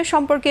করণীয়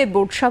সম্পর্কে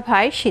বোর্ড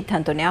সভায়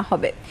সিদ্ধান্ত নেওয়া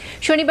হবে।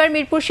 শনিবার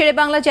মিরপুর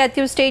শেরেবাংলা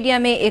জাতীয়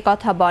স্টেডিয়ামে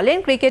একথা বলেন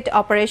ক্রিকেট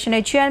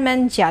অপারেশনের চেয়ারম্যান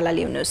জালাল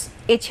ইউনুস।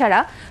 এছাড়া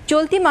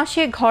চলতি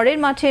মাসে ঘরের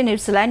মাঠে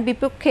নিউজিল্যান্ড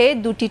বিপক্ষে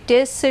 2টি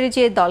টেস্ট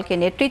সিরিজে দলকে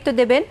নেতৃত্ব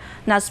দেবেন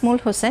নাজমুল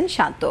হোসেন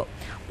শান্ত।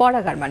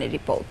 পরাগারমানের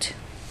রিপোর্ট।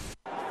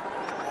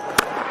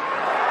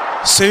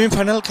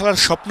 সেমিফাইনাল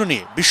খেলার স্বপ্ন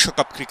নিয়ে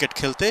বিশ্বকাপ ক্রিকেট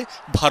খেলতে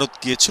ভারত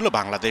গিয়েছিল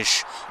বাংলাদেশ।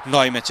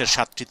 9 ম্যাচের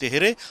 7টিতে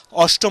হেরে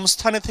 8ম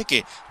স্থানে থেকে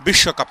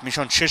বিশ্বকাপ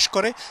মিশন শেষ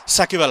করে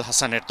সাকিব আল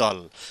হাসানের দল।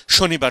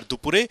 শনিবার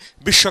দুপুরে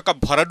বিশ্বকাপ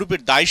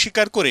ভরাডুবির দায়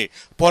স্বীকার করে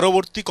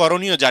পরবর্তী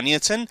করণীয়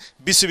জানিয়েছেন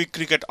বিসিবি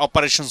ক্রিকেট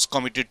অপারেশনস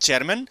কমিটির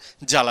chairman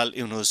Jalal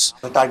Yunus.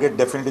 Target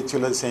definitely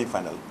ছিল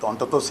সেমিফাইনাল, তো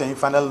অন্তত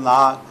সেমিফাইনাল না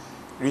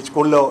রিচ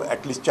করলেও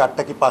অ্যাটলিস্ট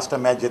 4টা কি 5টা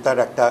ম্যাচ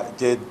জেতার একটা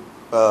যে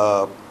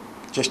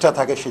চেষ্টা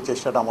থাকে, সেই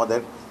চেষ্টাটা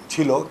আমাদের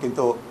ছিল।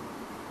 কিন্তু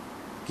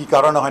কি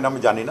কারণে হয় না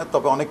আমি জানি না,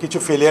 তবে অনেক কিছু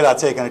ফেলিয়ার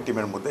আছে এখানে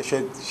টিমের মধ্যে,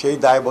 সেই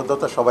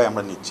দায়বদ্ধতা সবাই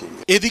আমরা নিচ্ছি।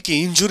 এদিকে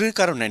ইনজুরির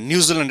কারণে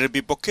নিউজিল্যান্ডের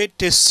বিপক্ষে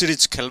টেস্ট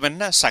সিরিজ খেলবেন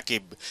না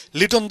সাকিব।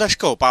 লিটন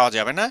দাসকেও পাওয়া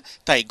যাবে না,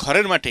 তাই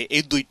ঘরের মাঠে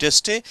এই 2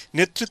 টেস্টে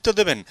নেতৃত্ব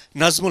দেবেন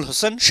নাজমুল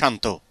হোসেন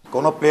শান্ত।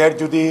 কোনো প্লেয়ার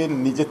যদি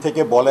নিজের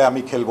থেকে বলে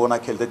আমি খেলবো না,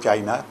 খেলতে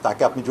চাই না,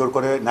 তাকে আপনি জোর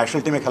করে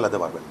ন্যাশনাল টিমে খেলাতে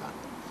পারবেন না।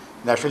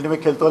 ন্যাশনাল টিমে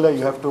খেলতে হলে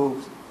ইউ হ্যাভ টু,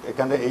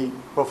 এখানে এই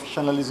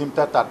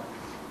প্রফেশনালিজমটা তার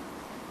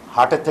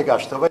হার্টের থেকে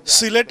আসতে হবে।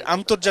 সিলেট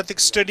আন্তর্জাতিক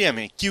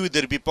স্টেডিয়ামে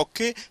কিউইদের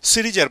বিপক্ষে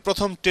সিরিজের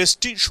প্রথম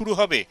টেস্টটি শুরু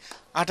হবে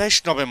 28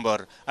 নভেম্বর,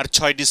 আর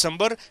 6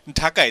 ডিসেম্বর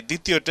ঢাকায়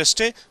দ্বিতীয়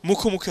টেস্টে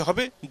মুখোমুখি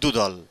হবে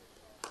দুদল।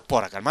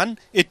 পরাগারমান,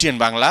 এটিএন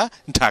বাংলা,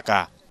 ঢাকা।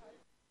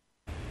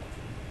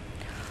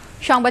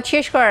 সংবাদ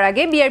শেষ করার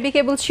আগে বিআরবি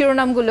কেবল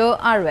শিরোনামগুলো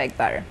আরও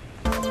একবার।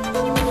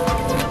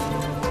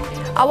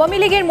 আওয়ামী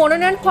লীগের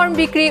মনোনয়ন ফর্ম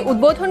বিক্রি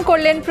উদ্বোধন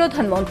করলেন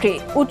প্রধানমন্ত্রী।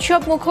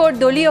 উৎসব মুখর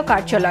দলীয়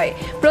কার্যালয়।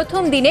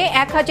 প্রথম দিনে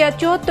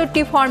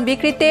 1074টি ফর্ম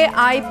বিক্রিতে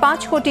আয়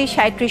 5 কোটি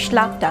 37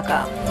 লাখ টাকা।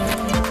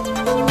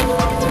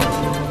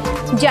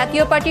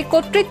 জাতীয় পার্টি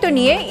কর্তৃত্ব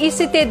নিয়ে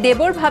ইসিতে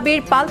দেবর ভাবির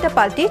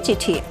পাল্টাপাল্টি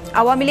চিঠি।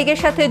 আওয়ামী লীগের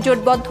সাথে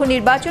জোটবদ্ধ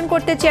নির্বাচন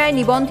করতে চায়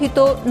নিবন্ধিত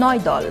 9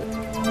 দল।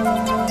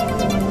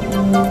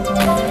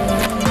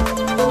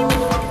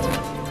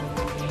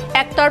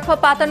 একতরফা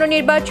পাতানো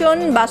নির্বাচন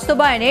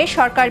বাস্তবায়নে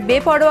সরকার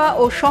বেপরোয়া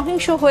ও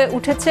সহিংস হয়ে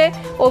উঠেছে,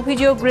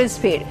 অভিযোগ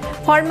রিজভির।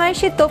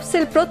 ফরমায়েশে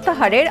তফসিল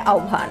প্রত্যাহারের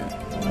আহ্বান।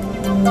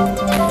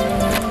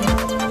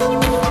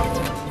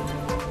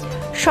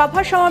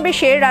 সভা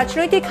সমাবেশে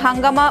রাজনৈতিক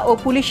হাঙ্গামা ও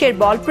পুলিশের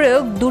বল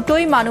প্রয়োগ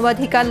দুটোই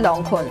মানবাধিকার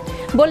লঙ্ঘন,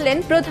 বললেন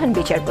প্রধান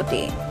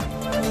বিচারপতি।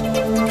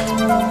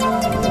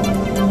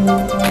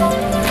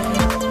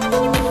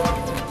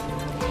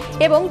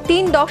 এবং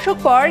 3 দশক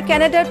পর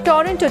কানাডার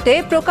টরন্টোতে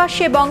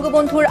প্রকাশ্যে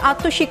বঙ্গবন্ধুর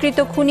আত্মস্বীকৃত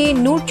খুনি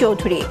নূর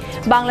চৌধুরী।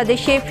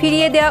 বাংলাদেশে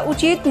ফিরিয়ে দেওয়া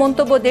উচিত,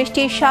 মন্তব্য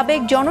দেশটির সাবেক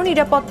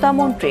জননিরাপত্তা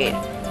মন্ত্রীর।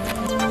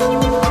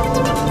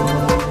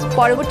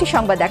 পরবর্তী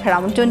সংবাদ দেখার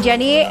আমন্ত্রণ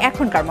জানিয়ে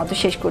এখনকার মতো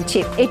শেষ করছি।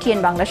 ATN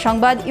বাংলা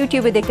সংবাদ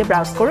ইউটিউবে দেখতে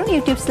ব্রাউজ করুন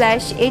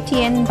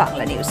youtube.com/ATN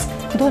Bangla News।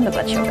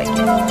 ধন্যবাদ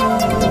সবাইকে।